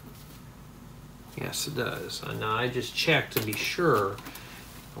there. Yes, it does. Now I just checked to be sure.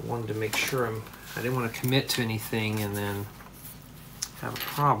 I wanted to make sure I didn't want to commit to anything and then have a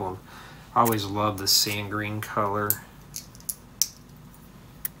problem. I always love the sand green color.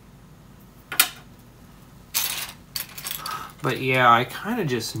 But yeah, I kind of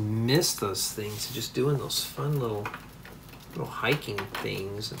just miss those things, just doing those fun little hiking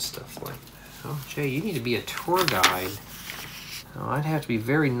things and stuff like that. Oh, Jay, you need to be a tour guide. Oh, I'd have to be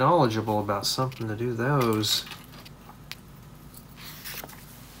very knowledgeable about something to do those.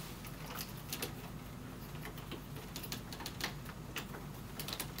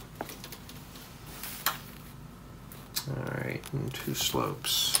 All right, and 2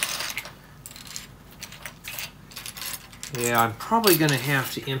 slopes. Yeah, I'm probably going to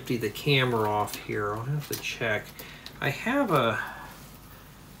have to empty the camera off here. I'll have to check. I have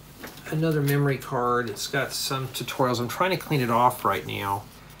another memory card. It's got some tutorials. I'm trying to clean it off right now.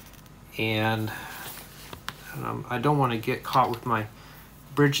 And I don't want to get caught with my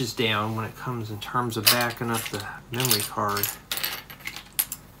bridges down when it comes in terms of backing up the memory card.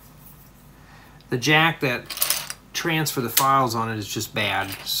 The jack that transfer the files on it is just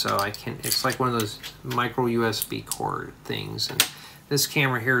bad, so it's like one of those micro USB cord things. And this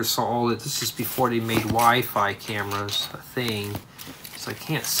camera here is so old that this is before they made Wi-Fi cameras a thing, so I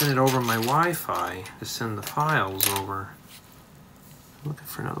can't send it over my Wi-Fi to send the files over. I'm looking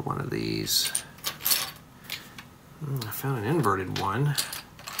for another one of these. I found an inverted one.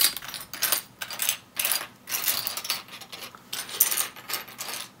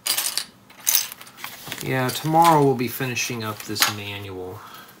 Yeah, tomorrow we'll be finishing up this manual.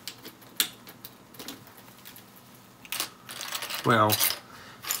 Well,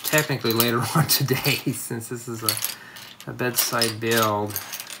 technically later on today, since this is a bedside build.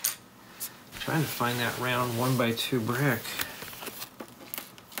 I'm trying to find that round 1x2 brick.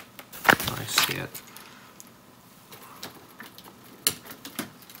 Oh, I see it.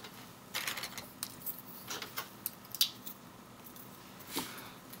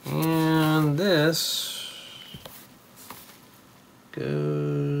 And this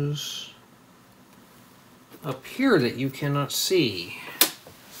goes up here that you cannot see.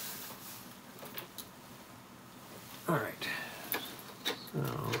 All right,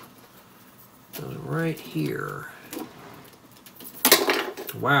 so goes right here.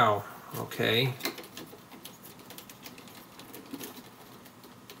 Wow, okay.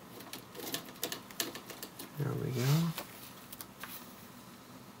 There we go.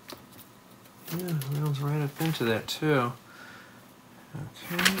 Yeah, it goes right up into that too.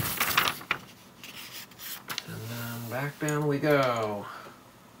 Okay. And then back down we go.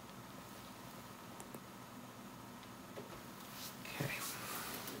 Okay.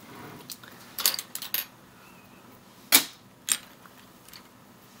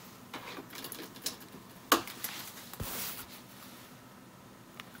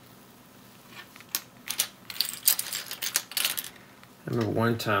 I remember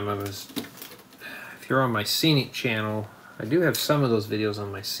one time if you're on my Scenic channel, I do have some of those videos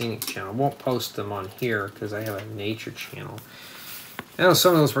on my Scenic channel. I won't post them on here because I have a nature channel. I know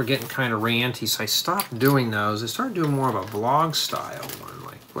some of those were getting kind of ranty, so I stopped doing those. I started doing more of a vlog style one,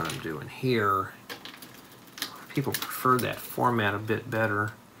 like what I'm doing here. People prefer that format a bit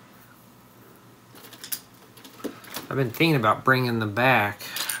better. I've been thinking about bringing them back.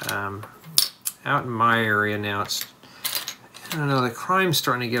 Out in my area now, I don't know, the crime's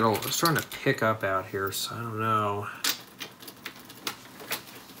starting to pick up out here, so I don't know.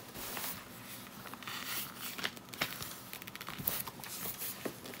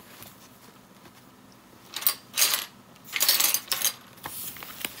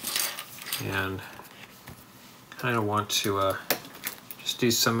 And kind of want to just do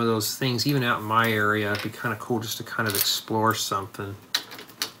some of those things, even out in my area. It'd be kind of cool just to kind of explore something.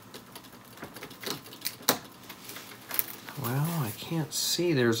 Well, I can't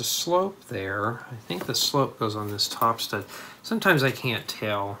see. There's a slope there. I think the slope goes on this top stud. Sometimes I can't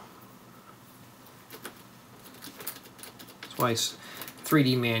tell. That's why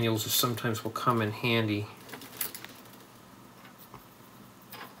 3D manuals sometimes will come in handy.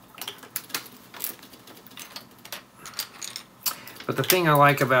 But the thing I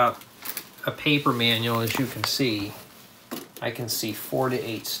like about a paper manual, as you can see, I can see 4 to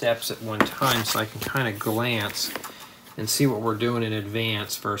 8 steps at one time, so I can kind of glance and see what we're doing in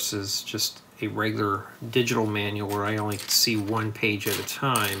advance versus just a regular digital manual where I only can see one page at a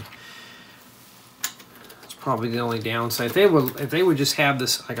time. It's probably the only downside. If they would just have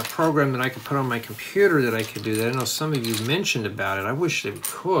this like a program that I could put on my computer that I could do that. I know some of you mentioned about it. I wish they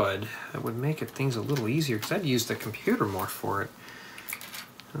could. That would make things a little easier because I'd use the computer more for it.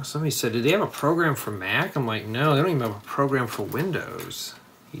 Somebody said, did they have a program for Mac? I'm like, no, they don't even have a program for Windows.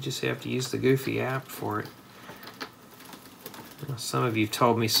 You just have to use the goofy app for it. Some of you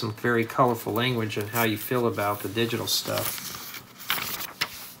told me some very colorful language on how you feel about the digital stuff.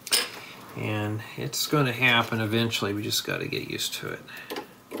 And it's going to happen eventually. We just got to get used to it.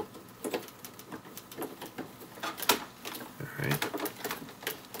 Alright.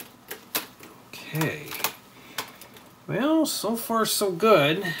 Okay. Well, so far so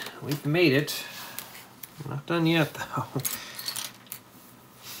good. We've made it. Not done yet, though.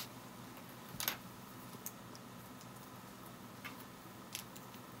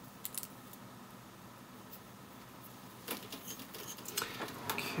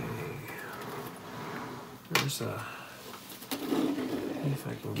 See if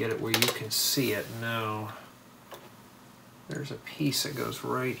I can get it where you can see it. No. There's a piece that goes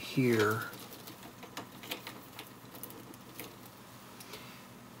right here.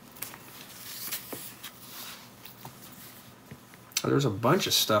 Oh, there's a bunch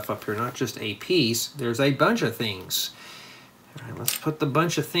of stuff up here, not just a piece. There's a bunch of things. All right, let's put the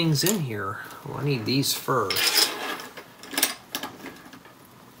bunch of things in here. Well, I need these first.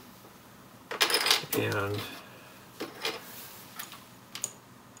 And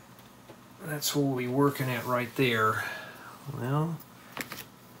that's what we'll be working at right there. Well,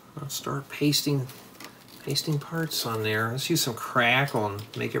 let's start pasting parts on there. Let's use some crackle and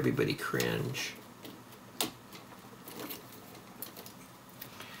make everybody cringe.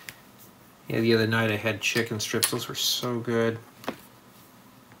 Yeah, the other night I had chicken strips. Those were so good.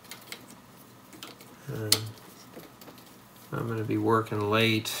 I'm going to be working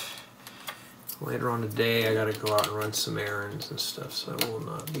late. Later on today, I got to go out and run some errands and stuff, so I will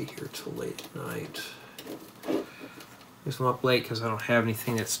not be here till late at night. I'm up late because I don't have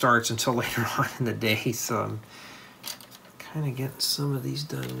anything that starts until later on in the day, so I'm kind of getting some of these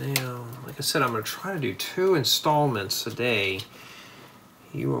done now. Like I said, I'm going to try to do 2 installments a day.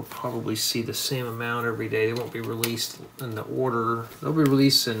 You will probably see the same amount every day. They won't be released in the order. They'll be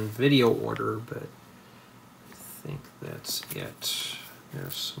released in video order, but I think that's it.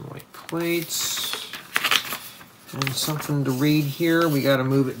 There's some white plates and something to read here. We got to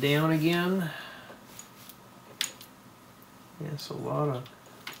move it down again. Yes, a lot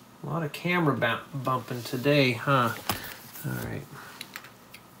A lot of camera bumping today, huh? All right.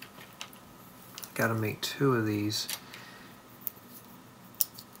 Got to make 2 of these.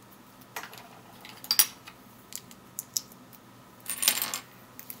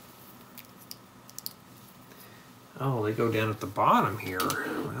 Oh, they go down at the bottom here.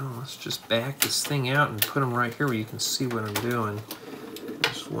 Well, let's just back this thing out and put them right here where you can see what I'm doing.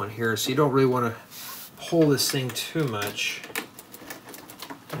 There's one here, so you don't really want to pull this thing too much.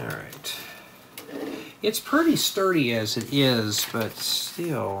 All right. It's pretty sturdy as it is, but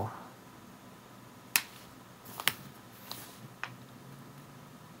still.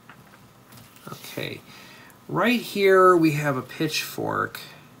 Okay. Right here we have a pitchfork.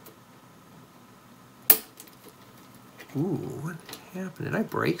 Ooh, what happened? Did I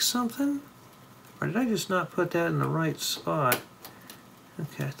break something? Or did I just not put that in the right spot?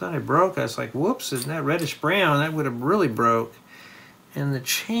 Okay, I thought I broke. I was like, whoops, isn't that reddish brown? That would have really broke. And the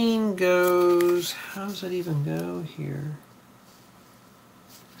chain goes, how does that even go here?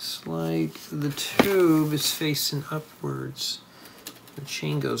 It's like the tube is facing upwards. The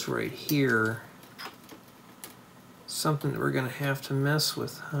chain goes right here. Something that we're gonna have to mess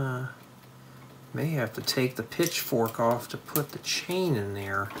with, huh? May have to take the pitchfork off to put the chain in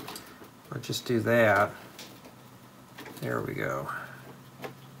there. Or just do that. There we go.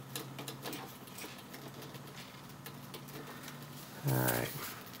 Alright.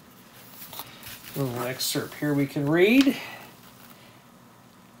 A little excerpt here we can read.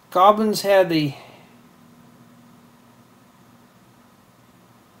 Goblins had the...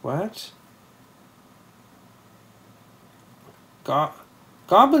 What?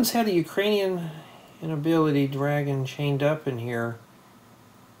 Goblins had a Ukrainian Ironbelly dragon chained up in here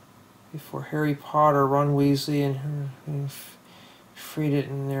before Harry Potter, Ron Weasley, and freed it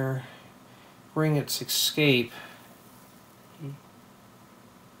in their Gringotts escape.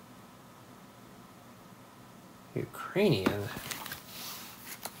 Ukrainian.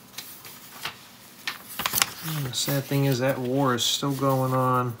 The sad thing is that war is still going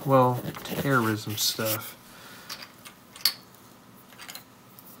on. Well, terrorism stuff.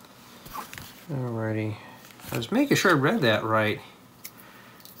 Alrighty. I was making sure I read that right.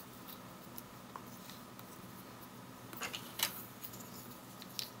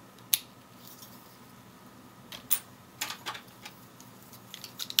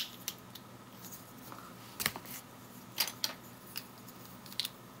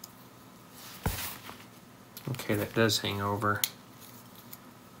 Okay, that does hang over.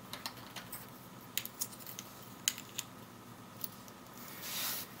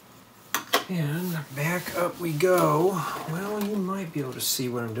 And back up we go. Well, you might be able to see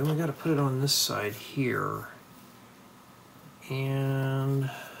what I'm doing. We got to put it on this side here. And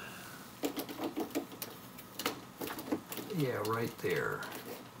yeah, right there.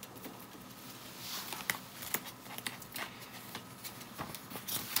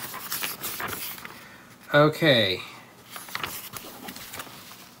 Okay.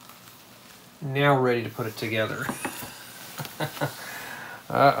 Now we're ready to put it together.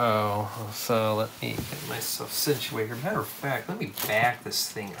 Uh-oh. So let me get myself situated here. Matter of fact, let me back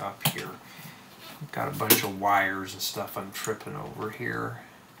this thing up here. I've got a bunch of wires and stuff I'm tripping over here.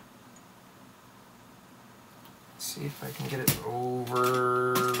 Let's see if I can get it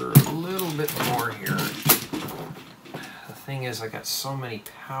over a little bit more here. The thing is, I got so many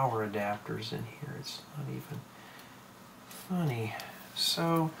power adapters in here, it's not even funny.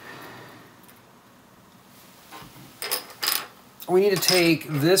 So we need to take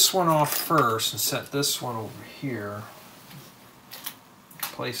this one off first and set this one over here.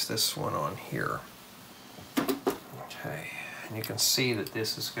 Place this one on here. Okay, and you can see that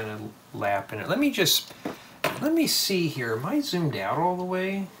this is going to lap in it. Let me see here. Am I zoomed out all the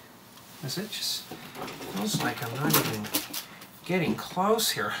way? Is it just feels like I'm not even getting close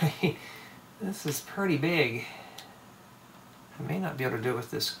here. This is pretty big. I may not be able to do it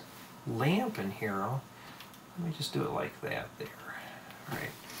with this lamp in here. Let me just do it like that there. All right.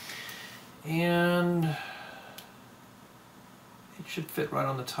 And it should fit right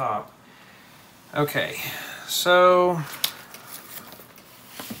on the top. Okay, so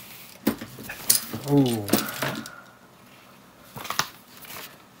ooh.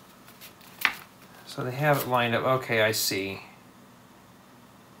 So they have it lined up. Okay, I see.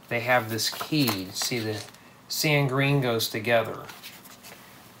 They have this key. See, the sand green goes together.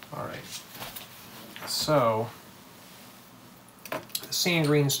 All right. So the sand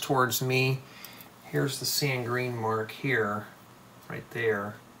green's towards me. Here's the sand green mark here, right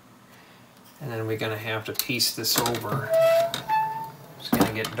there. And then we're going to have to piece this over. It's going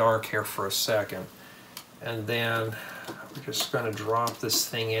to get dark here for a second. And then we're just going to drop this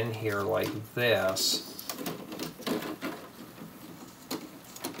thing in here like this.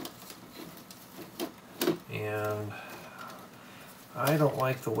 And I don't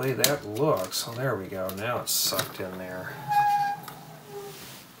like the way that looks. Oh, there we go. Now it's sucked in there.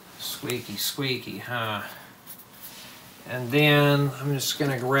 Squeaky, squeaky, huh? And then I'm just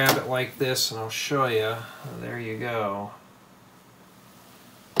going to grab it like this and I'll show you. There you go.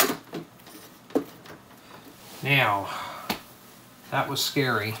 Now, that was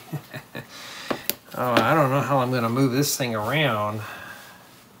scary. Oh, I don't know how I'm going to move this thing around.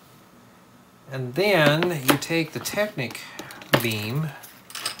 And then you take the Technic beam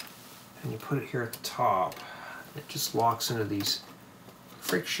and you put it here at the top. It just locks into these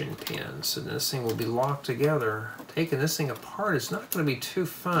friction pins, and this thing will be locked together. Taking this thing apart is not going to be too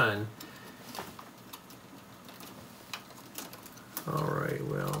fun. Alright,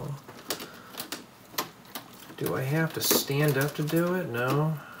 well, do I have to stand up to do it?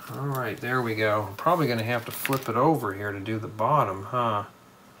 No? Alright, there we go. I'm probably going to have to flip it over here to do the bottom, huh?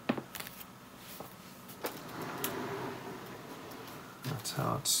 That's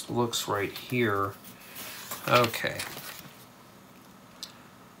how it looks right here. Okay.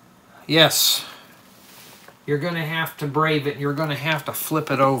 Yes, you're going to have to brave it. You're going to have to flip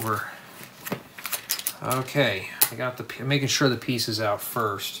it over. Okay, I got the making sure the piece is out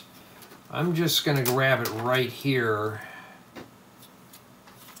first. I'm just going to grab it right here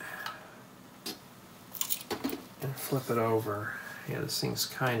and flip it over. Yeah, this thing's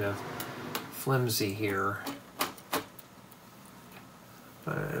kind of flimsy here.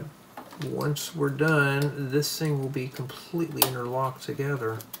 Once we're done, this thing will be completely interlocked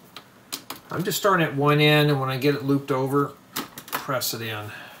together. I'm just starting at one end, and when I get it looped over, press it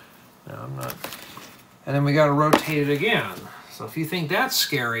in. No, I'm not. And then we got to rotate it again. So if you think that's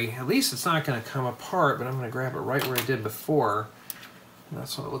scary, at least it's not going to come apart, but I'm going to grab it right where I did before. And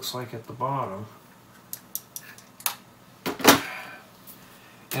that's what it looks like at the bottom.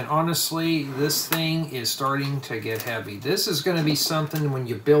 And honestly, this thing is starting to get heavy. This is going to be something, when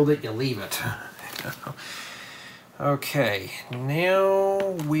you build it, you leave it. Okay,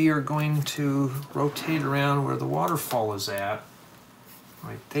 now we are going to rotate around where the waterfall is at.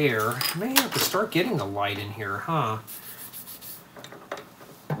 Right there. I may have to start getting the light in here, huh?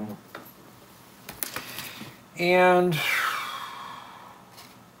 And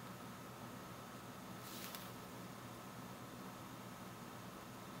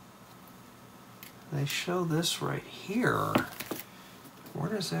they show this right here. Where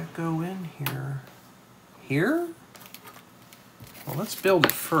does that go in here? Here? Well, let's build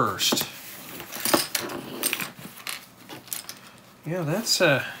it first. Yeah, that's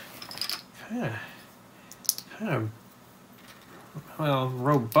a kind of well,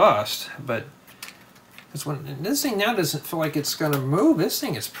 robust, but it's when this thing now doesn't feel like it's going to move. This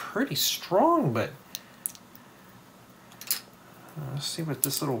thing is pretty strong, but let's see what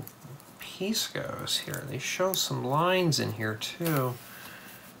this little piece goes here. They show some lines in here too.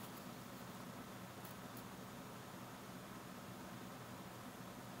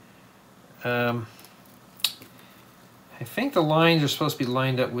 I think the lines are supposed to be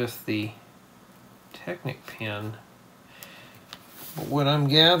lined up with the Technic pin. But what I'm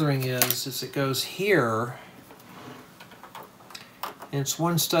gathering is it goes here, and it's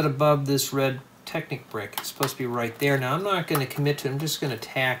one stud above this red Technic brick. It's supposed to be right there. Now I'm not going to commit to it. I'm just going to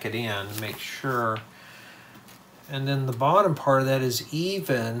tack it in to make sure. And then the bottom part of that is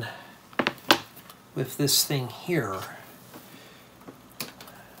even with this thing here.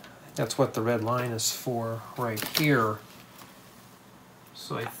 That's what the red line is for right here.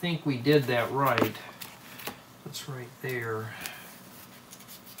 So I think we did that right. That's right there.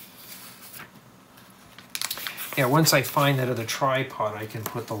 Yeah, once I find that other tripod, I can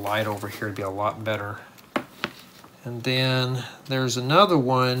put the light over here to be a lot better. And then there's another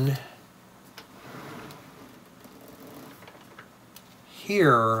one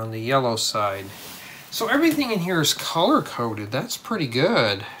here on the yellow side. So everything in here is color-coded. That's pretty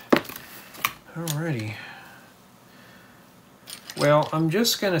good. Alrighty. Well, I'm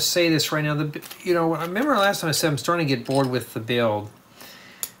just going to say this right now. I remember last time I said I'm starting to get bored with the build.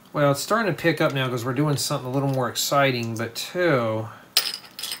 Well, it's starting to pick up now because we're doing something a little more exciting, but too,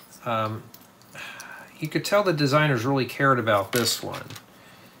 you could tell the designers really cared about this one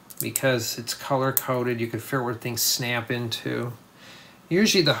because it's color-coded. You can figure where things snap into.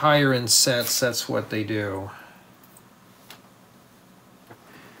 Usually the higher-end sets, that's what they do.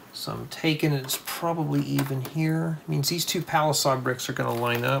 So I'm taking it's probably even here. It means these two palisade bricks are going to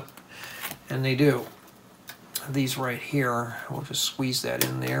line up, and they do. These right here, we'll just squeeze that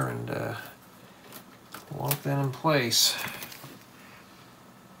in there and Lock that in place.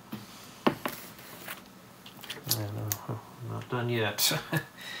 No, not done yet.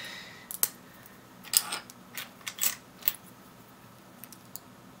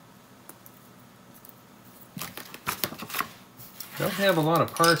 Don't have a lot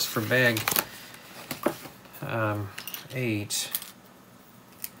of parts for bag 8.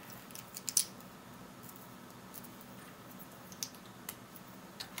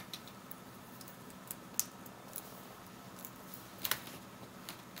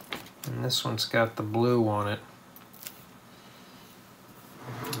 And this one's got the blue on it.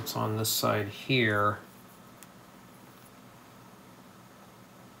 It's on this side here.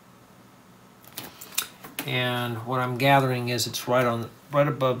 And what I'm gathering is it's right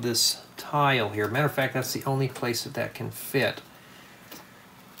above this tile here. Matter of fact, that's the only place that can fit.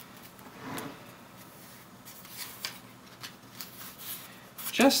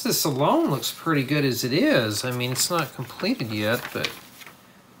 Just this alone looks pretty good as it is. I mean, it's not completed yet, but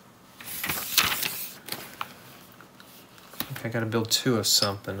I got to build 2 of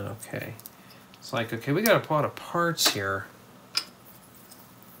something. Okay, it's like, okay, we got a lot of parts here.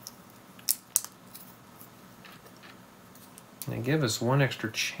 They give us 1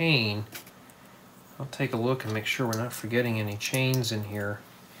 extra chain. I'll take a look and make sure we're not forgetting any chains in here.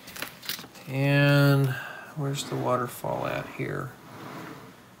 And where's the waterfall at here?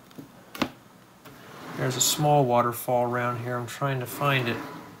 There's a small waterfall around here. I'm trying to find it.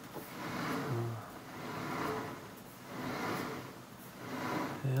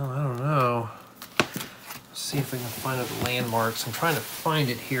 Well, I don't know. Let's see if we can find the landmarks. I'm trying to find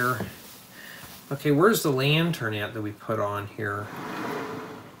it here. Okay, where's the lantern at that we put on here?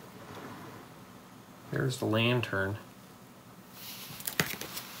 There's the lantern.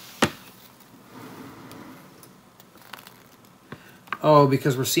 Oh,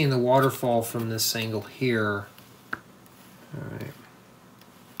 because we're seeing the waterfall from this angle here. All right.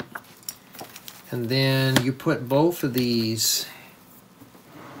 And then you put both of these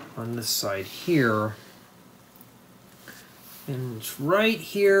on this side here. And it's right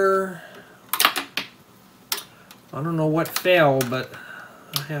here. I don't know what fell, but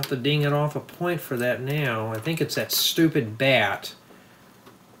I have to ding it off a point for that now. I think it's that stupid bat.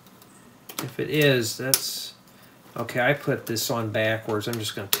 If it is, that's... Okay, I put this on backwards. I'm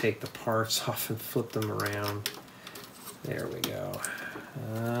just going to take the parts off and flip them around. There we go.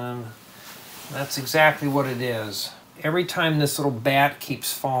 That's exactly what it is. Every time this little bat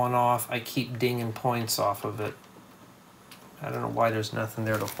keeps falling off, I keep dinging points off of it. I don't know why there's nothing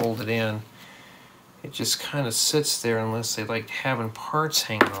there to hold it in. It just kind of sits there unless they like having parts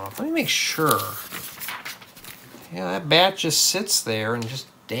hanging off. Let me make sure. Yeah, that bat just sits there and just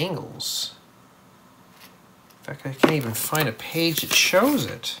dangles. In fact, I can't even find a page that shows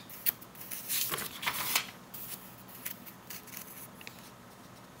it.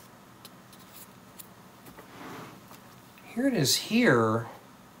 Here it is here.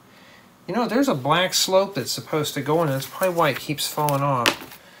 You know, there's a black slope that's supposed to go in, and that's probably why it keeps falling off.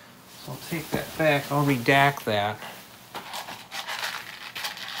 So I'll take that back, I'll redact that.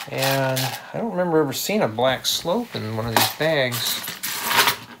 And I don't remember ever seeing a black slope in one of these bags.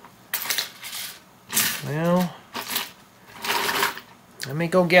 Well, let me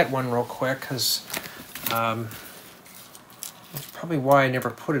go get one real quick, because that's probably why I never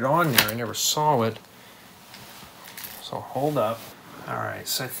put it on there. I never saw it. So hold up. Alright,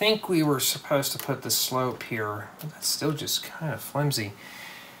 so I think we were supposed to put the slope here, but that's still just kind of flimsy.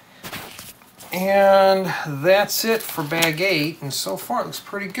 And that's it for bag 8, and so far it looks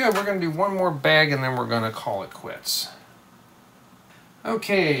pretty good. We're going to do one more bag and then we're going to call it quits.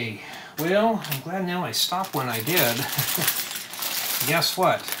 Okay, well, I'm glad now I stopped when I did. Guess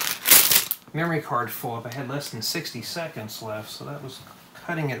what? Memory card full up. I had less than 60 seconds left, so that was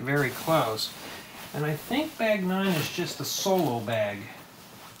cutting it very close. And I think bag 9 is just a solo bag.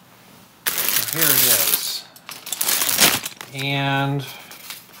 So here it is. And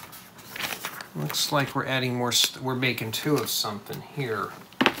looks like we're adding more, we're making 2 of something here.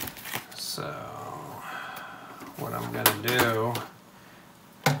 So what I'm going to do,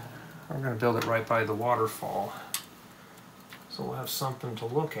 I'm going to build it right by the waterfall. So we'll have something to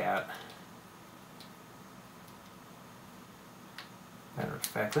look at. Matter of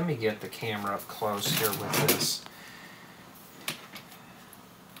fact, let me get the camera up close here with this.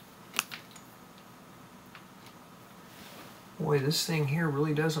 Boy, this thing here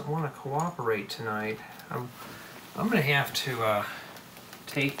really doesn't want to cooperate tonight. I'm going to have to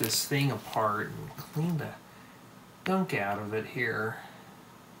take this thing apart and clean the gunk out of it here.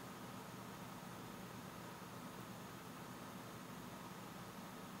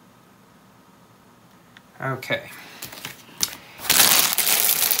 Okay.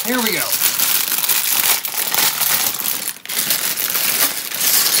 Here we go.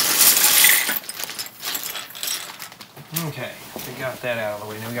 Okay, we got that out of the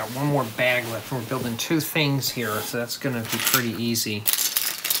way. Now we got one more bag left. We're building 2 things here, so that's going to be pretty easy.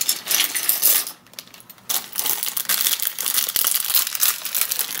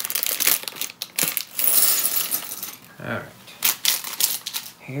 All right,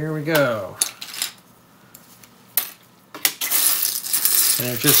 here we go. And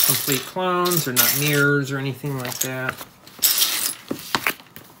they're just complete clones. They're not mirrors or anything like that.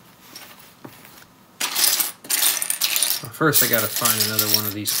 First, I got to find another one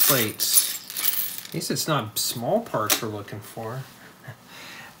of these plates. At least it's not small parts we're looking for.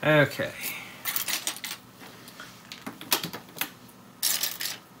 Okay.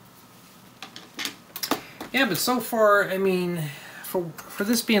 Yeah, but so far, I mean, for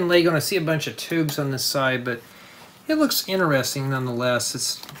this being Lego, and I see a bunch of tubes on this side, but it looks interesting nonetheless.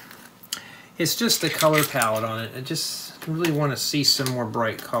 It's just the color palette on it. I just really want to see some more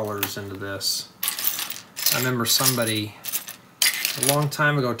bright colors into this. I remember somebody a long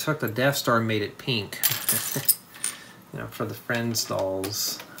time ago took the Death Star and made it pink. You know, for the Friends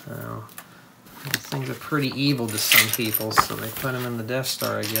dolls. These things are pretty evil to some people, so they put them in the Death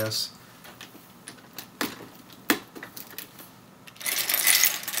Star, I guess.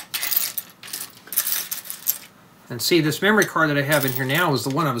 And see, this memory card that I have in here now is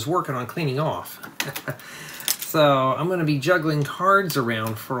the one I was working on cleaning off. So I'm going to be juggling cards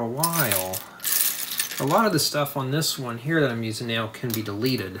around for a while. A lot of the stuff on this one here that I'm using now can be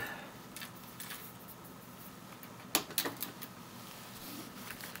deleted.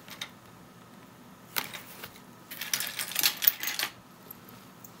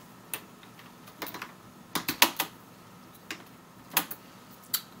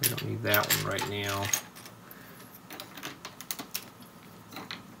 We don't need that one right now.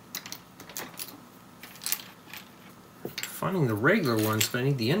 Finding the regular ones, but I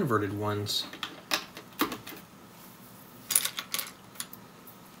need the inverted ones.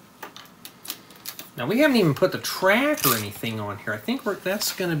 Now, we haven't even put the track or anything on here. I think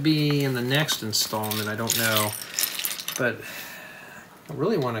that's going to be in the next installment. I don't know. But I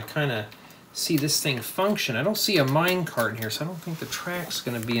really want to kind of see this thing function. I don't see a mine cart in here, so I don't think the track's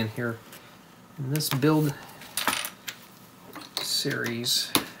going to be in here in this build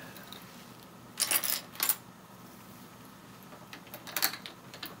series.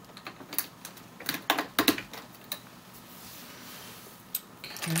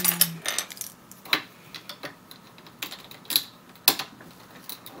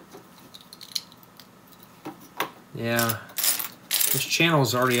 Yeah, this channel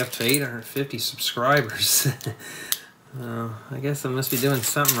is already up to 850 subscribers. I guess I must be doing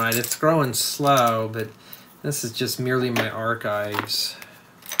something right. It's growing slow, but this is just merely my archives.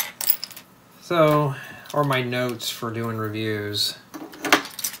 So, or my notes for doing reviews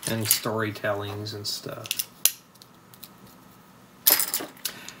and storytellings and stuff.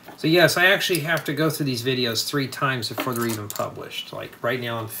 So yes, I actually have to go through these videos 3 times before they're even published. Like right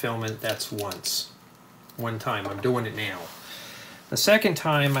now I'm filming, that's once. One time, I'm doing it now. The second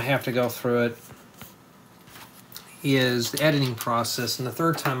time I have to go through it is the editing process, and the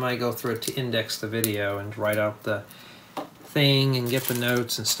third time I go through it to index the video and write out the thing and get the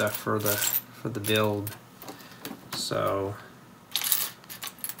notes and stuff for the build. So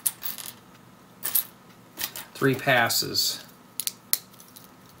 3 passes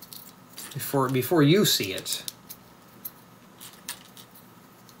before you see it.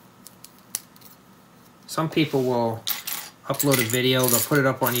 Some people will upload a video, they'll put it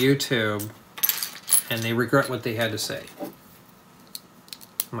up on YouTube, and they regret what they had to say.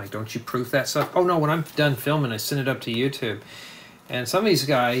 I'm like, don't you proof that stuff? Oh no, when I'm done filming, I send it up to YouTube. And some of these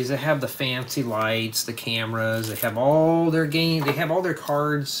guys, they have the fancy lights, the cameras, they have all their they have all their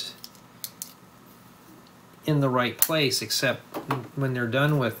cards in the right place, except when they're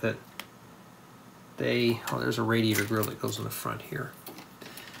done with it, oh, there's a radiator grill that goes in the front here.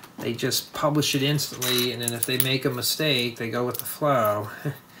 They just publish it instantly, and then if they make a mistake, they go with the flow.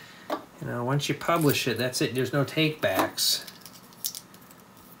 You know, once you publish it, that's it. There's no take-backs.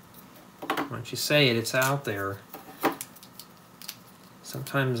 Once you say it, it's out there.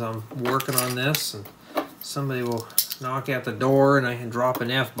 Sometimes I'm working on this, and somebody will knock at the door, and I can drop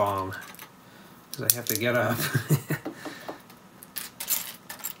an F-bomb, because I have to get up.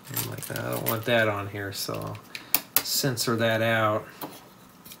 I'm like, I don't want that on here, so I'll censor that out.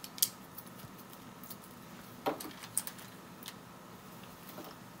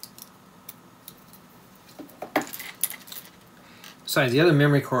 Besides, the other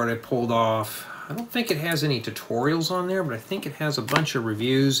memory card I pulled off, I don't think it has any tutorials on there, but I think it has a bunch of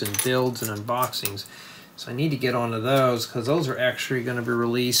reviews and builds and unboxings. So I need to get onto those because those are actually going to be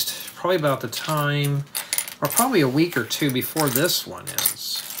released probably about the time, or probably a week or two before this one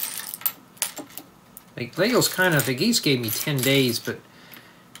is. Like, Lego's kind of, the geese gave me 10 days, but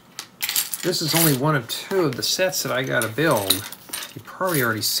this is only one of two of the sets that I got to build. You've probably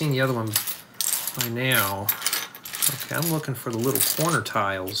already seen the other one by now. Okay, I'm looking for the little corner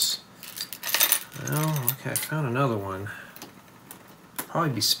tiles. Oh, okay, I found another one. Probably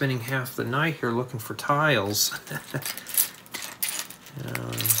be spending half the night here looking for tiles.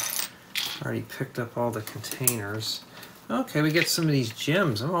 Already picked up all the containers. Okay, we get some of these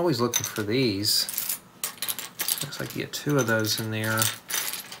gems. I'm always looking for these. Looks like you get 2 of those in there.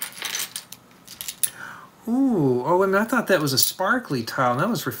 Ooh, oh, and I thought that was a sparkly tile. And that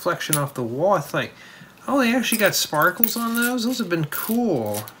was reflection off the wall. I thought, oh, they actually got sparkles on those? Those have been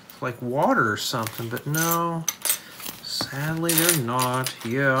cool. Like water or something, but no. Sadly, they're not.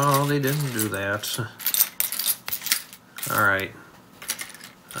 Yeah, they didn't do that. Alright.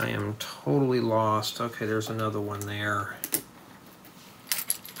 I am totally lost. Okay, there's another one there.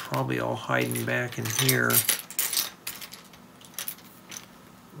 Probably all hiding back in here.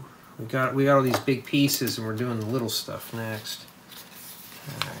 We got all these big pieces, and we're doing the little stuff next.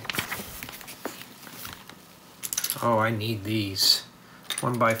 Alright. Oh, I need these.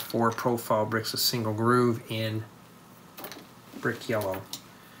 1x4 profile bricks, a single groove in brick yellow.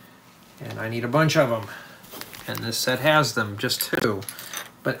 And I need a bunch of them. And this set has them, just 2.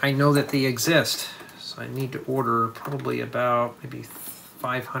 But I know that they exist. So I need to order probably about maybe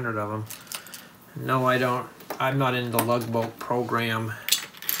 500 of them. No, I don't. I'm not in the Lugboat program.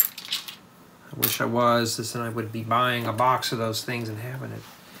 I wish I was. Then I would be buying a box of those things and having it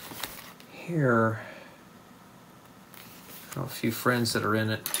here. I know a few friends that are in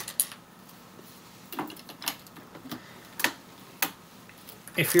it.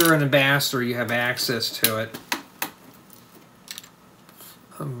 If you're an ambassador, you have access to it.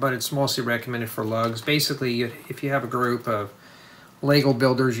 But it's mostly recommended for lugs. Basically, if you have a group of Lego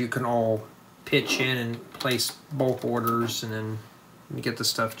builders, you can all pitch in and place bulk orders, and then you get the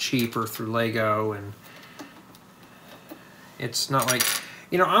stuff cheaper through Lego. And it's not like,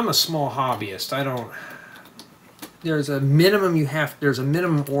 you know, I'm a small hobbyist. I don't. There's a minimum there's a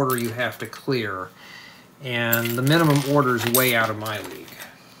minimum order you have to clear, and the minimum order is way out of my league.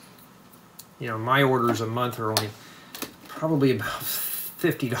 You know, my orders a month are only probably about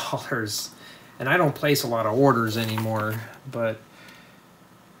 $50, and I don't place a lot of orders anymore, but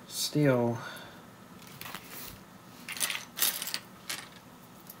still.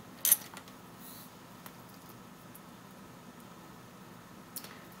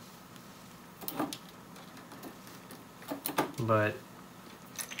 But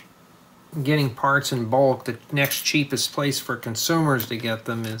getting parts in bulk, the next cheapest place for consumers to get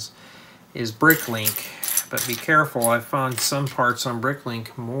them is Bricklink. But be careful, I found some parts on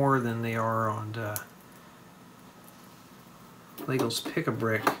Bricklink more than they are on Lego's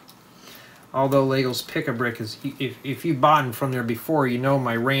Pick-a-Brick. Although Lego's Pick-a-Brick is, if you've bought from there before, you know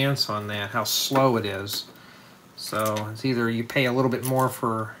my rants on that, how slow it is. So it's either you pay a little bit more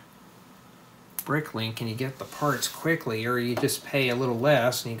for Bricklink and you get the parts quickly, or you just pay a little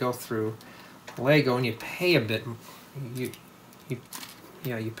less and you go through Lego and you pay a bit. You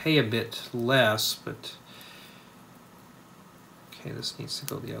pay a bit less, but okay, this needs to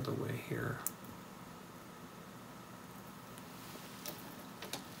go the other way here.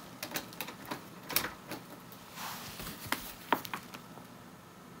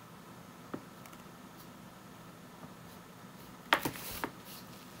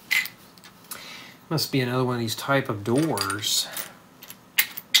 Must be another one of these type of doors.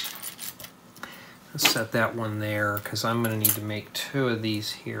 Let's set that one there, because I'm going to need to make 2 of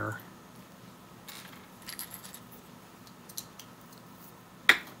these here.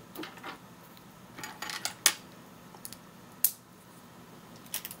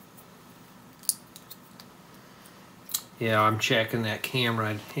 Yeah, I'm checking that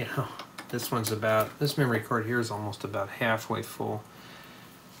camera. You know, this memory card here is almost about halfway full.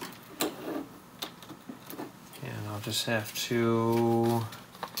 Just have to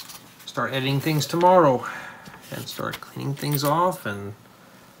start editing things tomorrow and start cleaning things off, and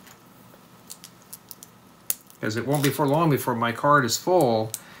because it won't be for long before my card is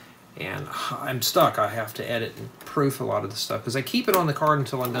full and I'm stuck. I have to edit and proof a lot of the stuff because I keep it on the card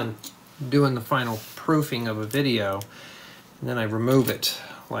until I'm done doing the final proofing of a video, and then I remove it.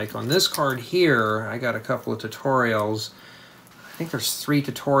 Like on this card here, I got a couple of tutorials. I think there's 3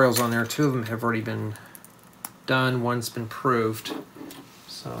 tutorials on there. 2 of them have already been done, one's been proofed.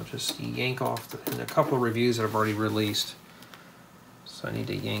 So just yank off and a couple of reviews that I've already released. So I need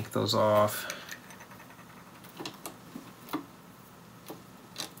to yank those off.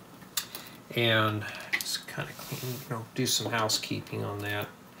 And just kind of clean, you know, do some housekeeping on that.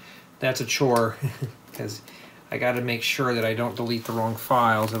 That's a chore because I got to make sure that I don't delete the wrong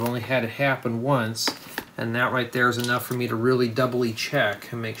files. I've only had it happen once, and that right there is enough for me to really doubly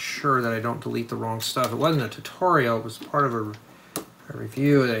check and make sure that I don't delete the wrong stuff. It wasn't a tutorial, it was part of a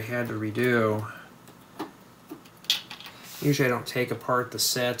review that I had to redo. Usually I don't take apart the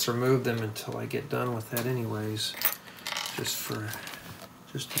sets or move them until I get done with that anyways, just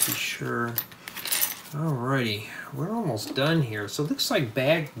to be sure. Alrighty, we're almost done here. So it looks like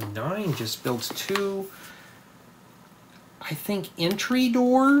bag 9 just builds 2, I think, entry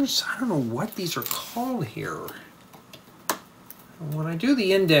doors. I don't know what these are called here. When I do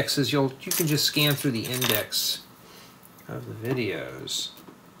the indexes, you can just scan through the index of the videos.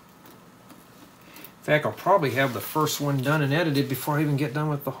 In fact, I'll probably have the first one done and edited before I even get done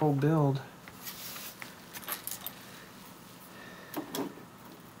with the whole build.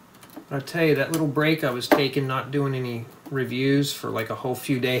 I'll tell you, that little break I was taking, not doing any reviews for like a whole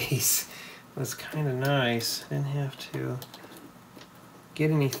few days, was kind of nice. I didn't have to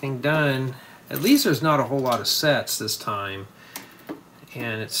get anything done. At least there's not a whole lot of sets this time.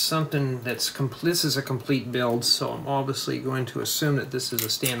 And it's something that's this is a complete build, so I'm obviously going to assume that this is a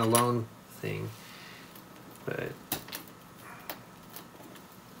standalone thing. But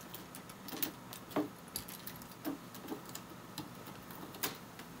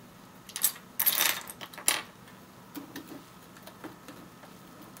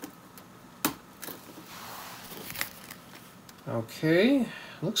okay,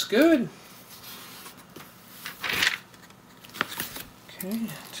 looks good. Okay,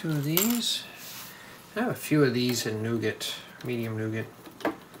 2 of these. I have a few of these in nougat, medium nougat.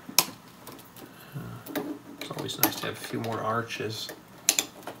 It's always nice to have a few more arches.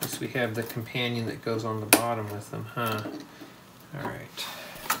 At least we have the companion that goes on the bottom with them, huh? Alright.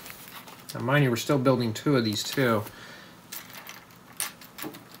 Now mind you, we're still building 2 of these too.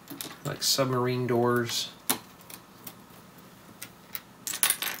 Like submarine doors.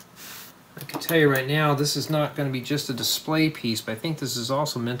 Tell you right now, this is not going to be just a display piece, but I think this is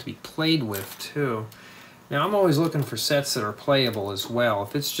also meant to be played with too. Now I'm always looking for sets that are playable as well.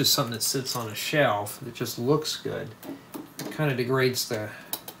 If it's just something that sits on a shelf that just looks good, it kind of degrades the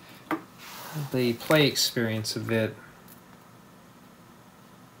play experience a bit.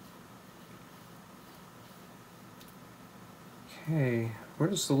 Okay, where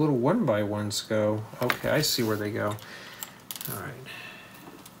does the little 1x1s go? Okay, I see where they go. All right.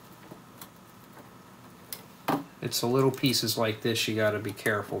 It's the little pieces like this you got to be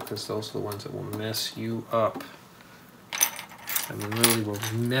careful, because those are the ones that will mess you up. I mean, really will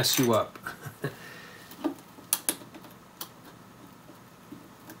mess you up.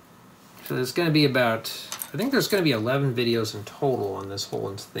 So there's going to be about, I think there's going to be 11 videos in total on this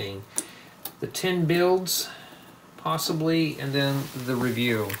whole thing. The 10 builds, possibly, and then the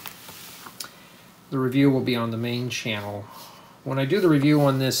review. The review will be on the main channel. When I do the review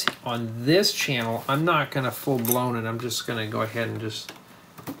on this channel, I'm not going to full-blown it. I'm just going to go ahead and just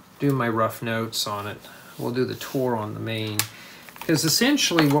do my rough notes on it. We'll do the tour on the main. Because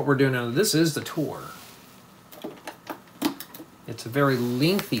essentially what we're doing now, this is the tour. It's a very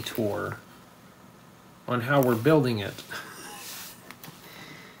lengthy tour on how we're building it.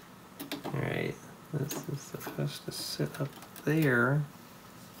 Alright, this is supposed to sit up there.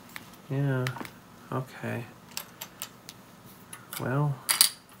 Yeah, okay. Well,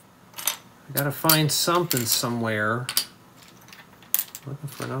 I gotta find something somewhere. Looking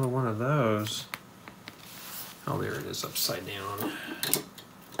for another one of those. Oh, there it is, upside down.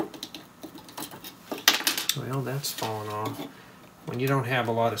 Well, that's falling off. When you don't have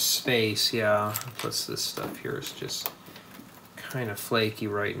a lot of space, yeah, plus this stuff here is just kind of flaky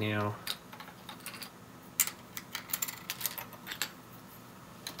right now.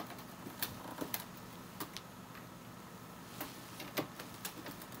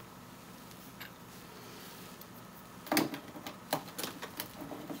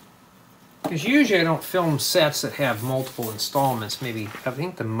 Because usually I don't film sets that have multiple installments. Maybe, I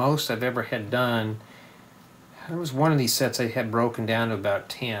think the most I've ever had done, there was one of these sets I had broken down to about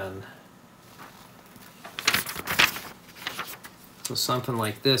 10. So something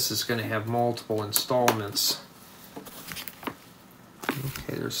like this is going to have multiple installments.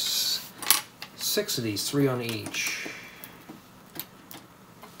 Okay, there's 6 of these, 3 on each.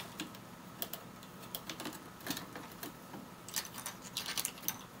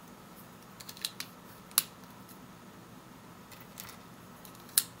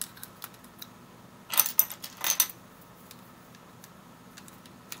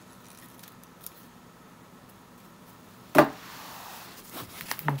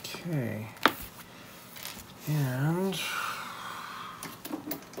 Okay. And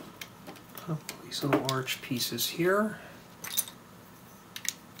a couple of these little arch pieces here.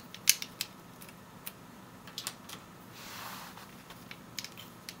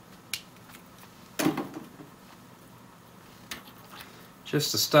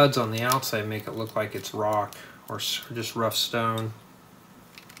 Just the studs on the outside make it look like it's rock or just rough stone.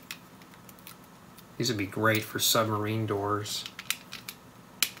 These would be great for submarine doors.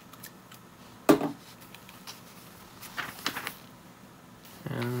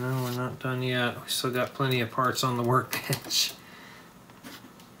 And no, we're not done yet. We still got plenty of parts on the workbench.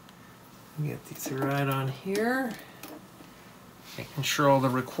 Get these right on here. Making sure all the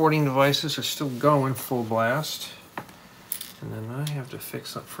recording devices are still going full blast. And then I have to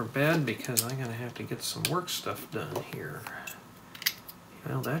fix up for bed because I'm gonna have to get some work stuff done here.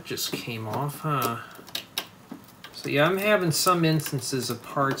 Well, that just came off, huh? So yeah, I'm having some instances of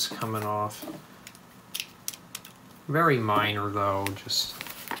parts coming off. Very minor though, just.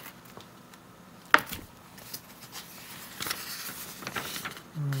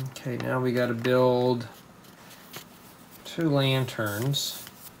 Okay, now we gotta build 2 lanterns.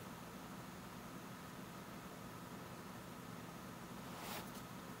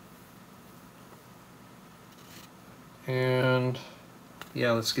 And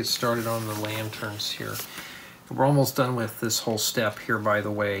yeah, let's get started on the lanterns here. We're almost done with this whole step here, by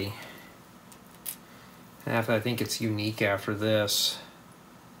the way. I think it's unique after this.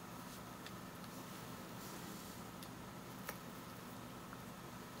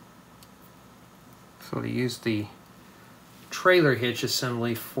 So to use the trailer hitch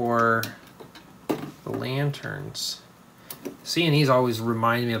assembly for the lanterns. Seeing these always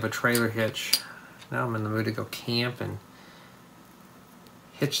remind me of a trailer hitch. Now I'm in the mood to go camp and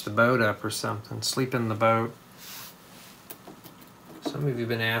hitch the boat up or something, sleep in the boat. Some of you have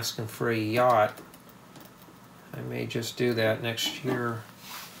been asking for a yacht. I may just do that next year.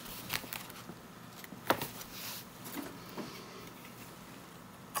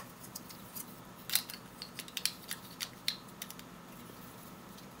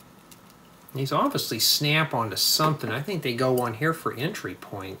 These obviously snap onto something. I think they go on here for entry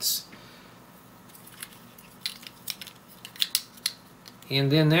points. And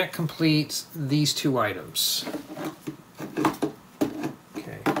then that completes these 2 items.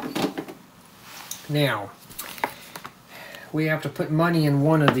 Okay. Now, we have to put money in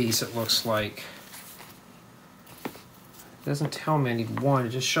one of these, it looks like. It doesn't tell me I need one. It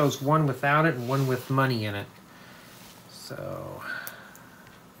just shows one without it and one with money in it. So,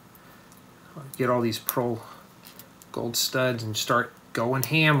 I'll get all these pearl gold studs and start going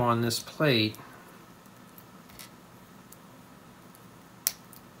ham on this plate.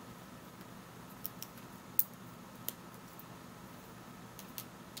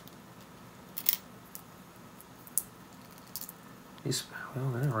 These,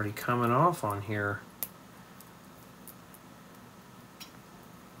 well, they're already coming off on here.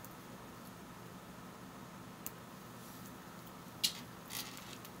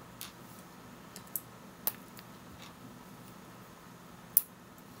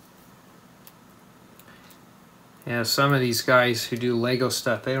 Yeah, some of these guys who do Lego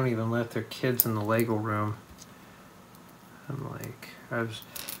stuff, they don't even let their kids in the Lego room. I'm like, I was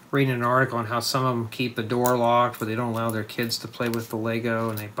reading an article on how some of them keep the door locked, but they don't allow their kids to play with the Lego,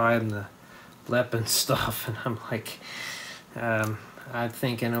 and they buy them the Leppin stuff. And I'm like, I'm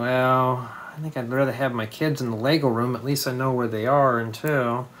thinking, well, I think I'd rather have my kids in the Lego room. At least I know where they are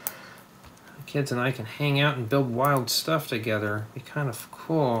until the kids and I can hang out and build wild stuff together. It'd be kind of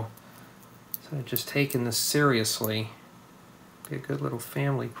cool. So I'm just taking this seriously. Be a good little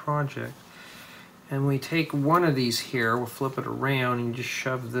family project. And we take one of these here, we'll flip it around and just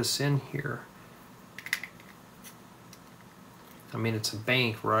shove this in here. I mean, it's a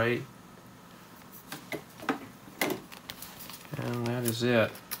bank, right? And that is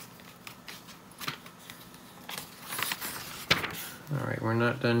it. All right, we're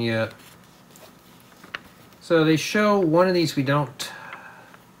not done yet. So they show one of these we don't,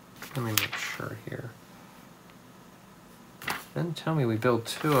 let me make sure here. Doesn't tell me we build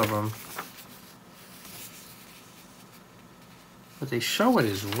 2 of them. But they show it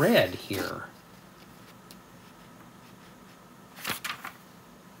as red here.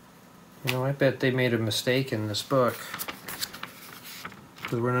 You know, I bet they made a mistake in this book,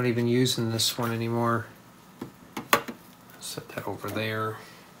 because we're not even using this one anymore. Set that over there.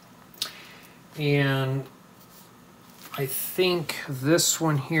 And I think this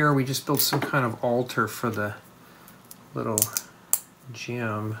one here, we just built some kind of altar for the little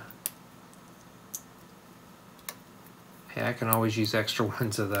gem. Hey, I can always use extra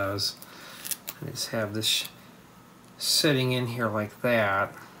ones of those. I just have this sitting in here like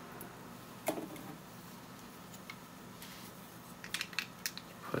that.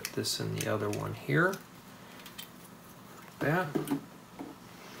 Put this in the other one here. Like that.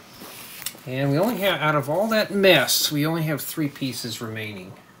 And we only have, out of all that mess, we only have 3 pieces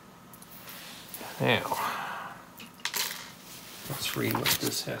remaining. Now, let's read what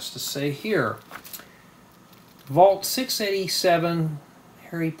this has to say here. Vault 687,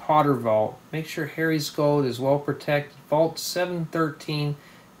 Harry Potter Vault. Make sure Harry's gold is well protected. Vault 713,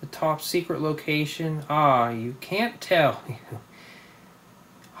 the top secret location. Ah, you can't tell.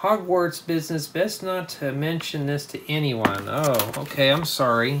 Hogwarts business, best not to mention this to anyone. Oh, okay, I'm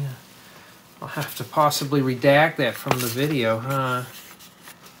sorry. I'll have to possibly redact that from the video, huh?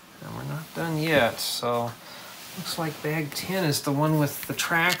 And we're not done yet, so looks like bag 10 is the one with the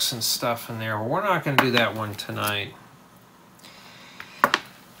tracks and stuff in there. Well, we're not going to do that one tonight.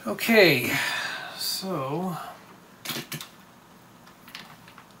 Okay, so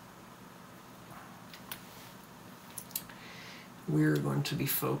we're going to be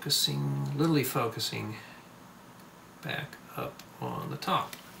focusing, literally focusing back up on the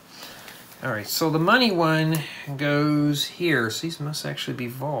top. All right, so the money one goes here. So these must actually be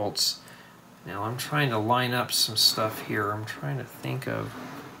vaults. Now I'm trying to line up some stuff here. I'm trying to think of,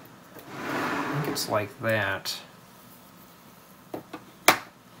 I think it's like that.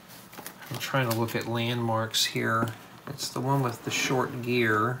 I'm trying to look at landmarks here. It's the one with the short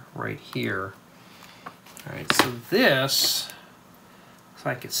gear right here. All right, so this looks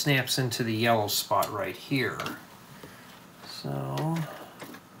like it snaps into the yellow spot right here. So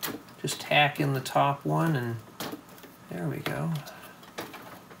just tack in the top one, and there we go.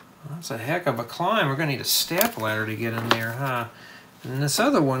 Well, that's a heck of a climb. We're going to need a step ladder to get in there, huh? And this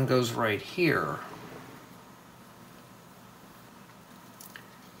other one goes right here.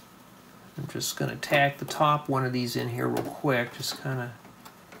 I'm just going to tack the top one of these in here real quick. Just kind of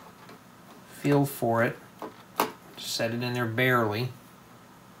feel for it. Just set it in there barely.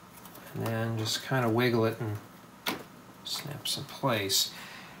 And then just kind of wiggle it and snaps in place.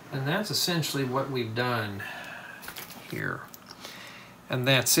 And that's essentially what we've done here. And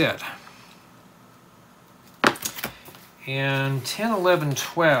that's it. And 10, 11,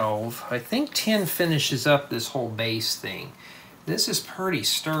 12, I think 10 finishes up this whole base thing. This is pretty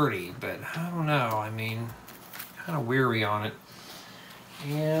sturdy, but I don't know, I mean, kind of weary on it.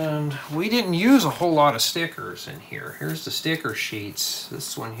 And we didn't use a whole lot of stickers in here. Here's the sticker sheets.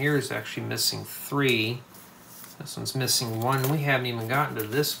 This one here is actually missing 3. This one's missing 1. We haven't even gotten to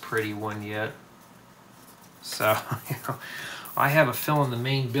this pretty one yet. So, you know, I have a feeling the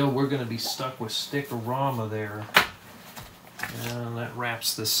main build we're going to be stuck with Sticker-Rama there. And that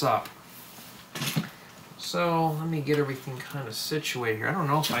wraps this up. So, let me get everything kind of situated here. I don't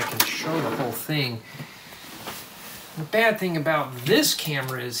know if I can show the whole thing. The bad thing about this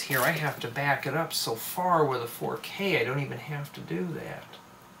camera is here, I have to back it up so far with a 4K, I don't even have to do that.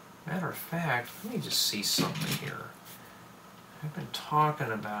 Matter of fact, let me just see something here. I've been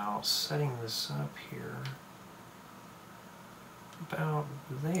talking about setting this up here. About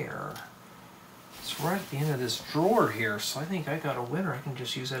there. It's right at the end of this drawer here, so I think I got a winner. I can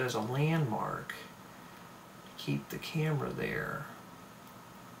just use that as a landmark to keep the camera there.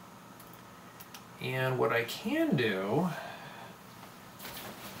 And what I can do,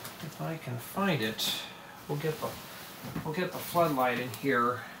 if I can find it, we'll get the floodlight in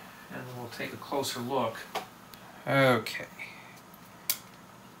here and we'll take a closer look. Okay.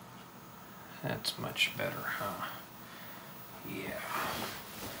 That's much better, huh?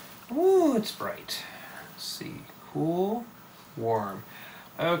 Yeah. Ooh, it's bright. Let's see. Cool, warm.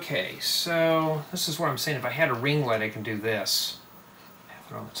 Okay, so this is what I'm saying. If I had a ring light, I can do this.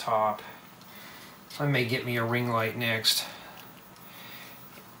 Have it on the top. So I may get me a ring light next.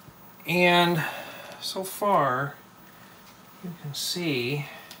 And so far, you can see,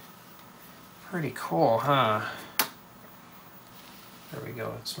 pretty cool, huh? There we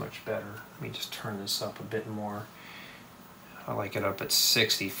go, it's much better. Let me just turn this up a bit more. I like it up at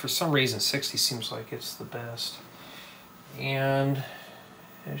 60. For some reason, 60 seems like it's the best. And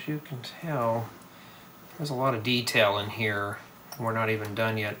as you can tell, there's a lot of detail in here. We're not even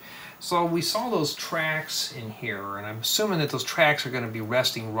done yet. So we saw those tracks in here, and I'm assuming that those tracks are going to be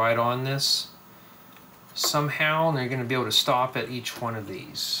resting right on this somehow, and they're going to be able to stop at each one of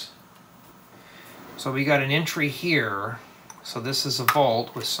these. So we got an entry here. So this is a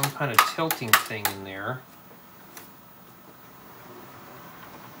vault with some kind of tilting thing in there.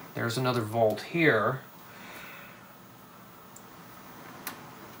 There's another vault here.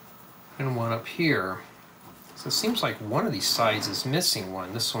 And one up here. So it seems like one of these sides is missing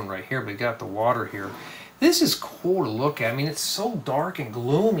one. This one right here, but got the water here. This is cool to look at. I mean, it's so dark and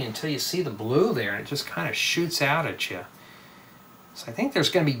gloomy until you see the blue there, and it just kind of shoots out at you. So I think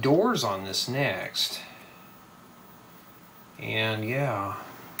there's going to be doors on this next. And yeah,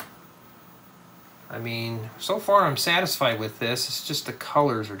 I mean, so far I'm satisfied with this. It's just the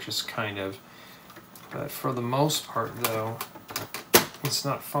colors are just kind of, but for the most part though, it's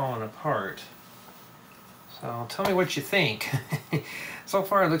not falling apart. So tell me what you think. So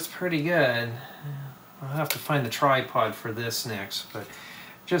far it looks pretty good. I'll have to find the tripod for this next, but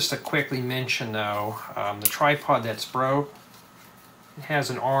just to quickly mention though, the tripod that's broke, it has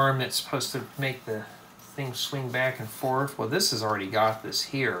an arm that's supposed to make the thing swing back and forth. Well, this has already got this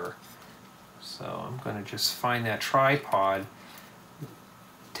here. So I'm going to just find that tripod,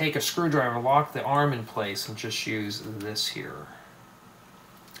 take a screwdriver, lock the arm in place, and just use this here.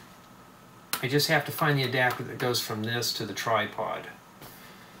 I just have to find the adapter that goes from this to the tripod,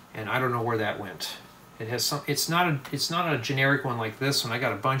 and I don't know where that went. It has some. It's not a generic one like this one. I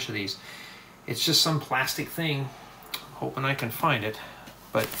got a bunch of these. It's just some plastic thing. Hoping I can find it.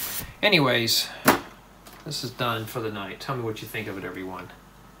 But anyways, this is done for the night. Tell me what you think of it, everyone.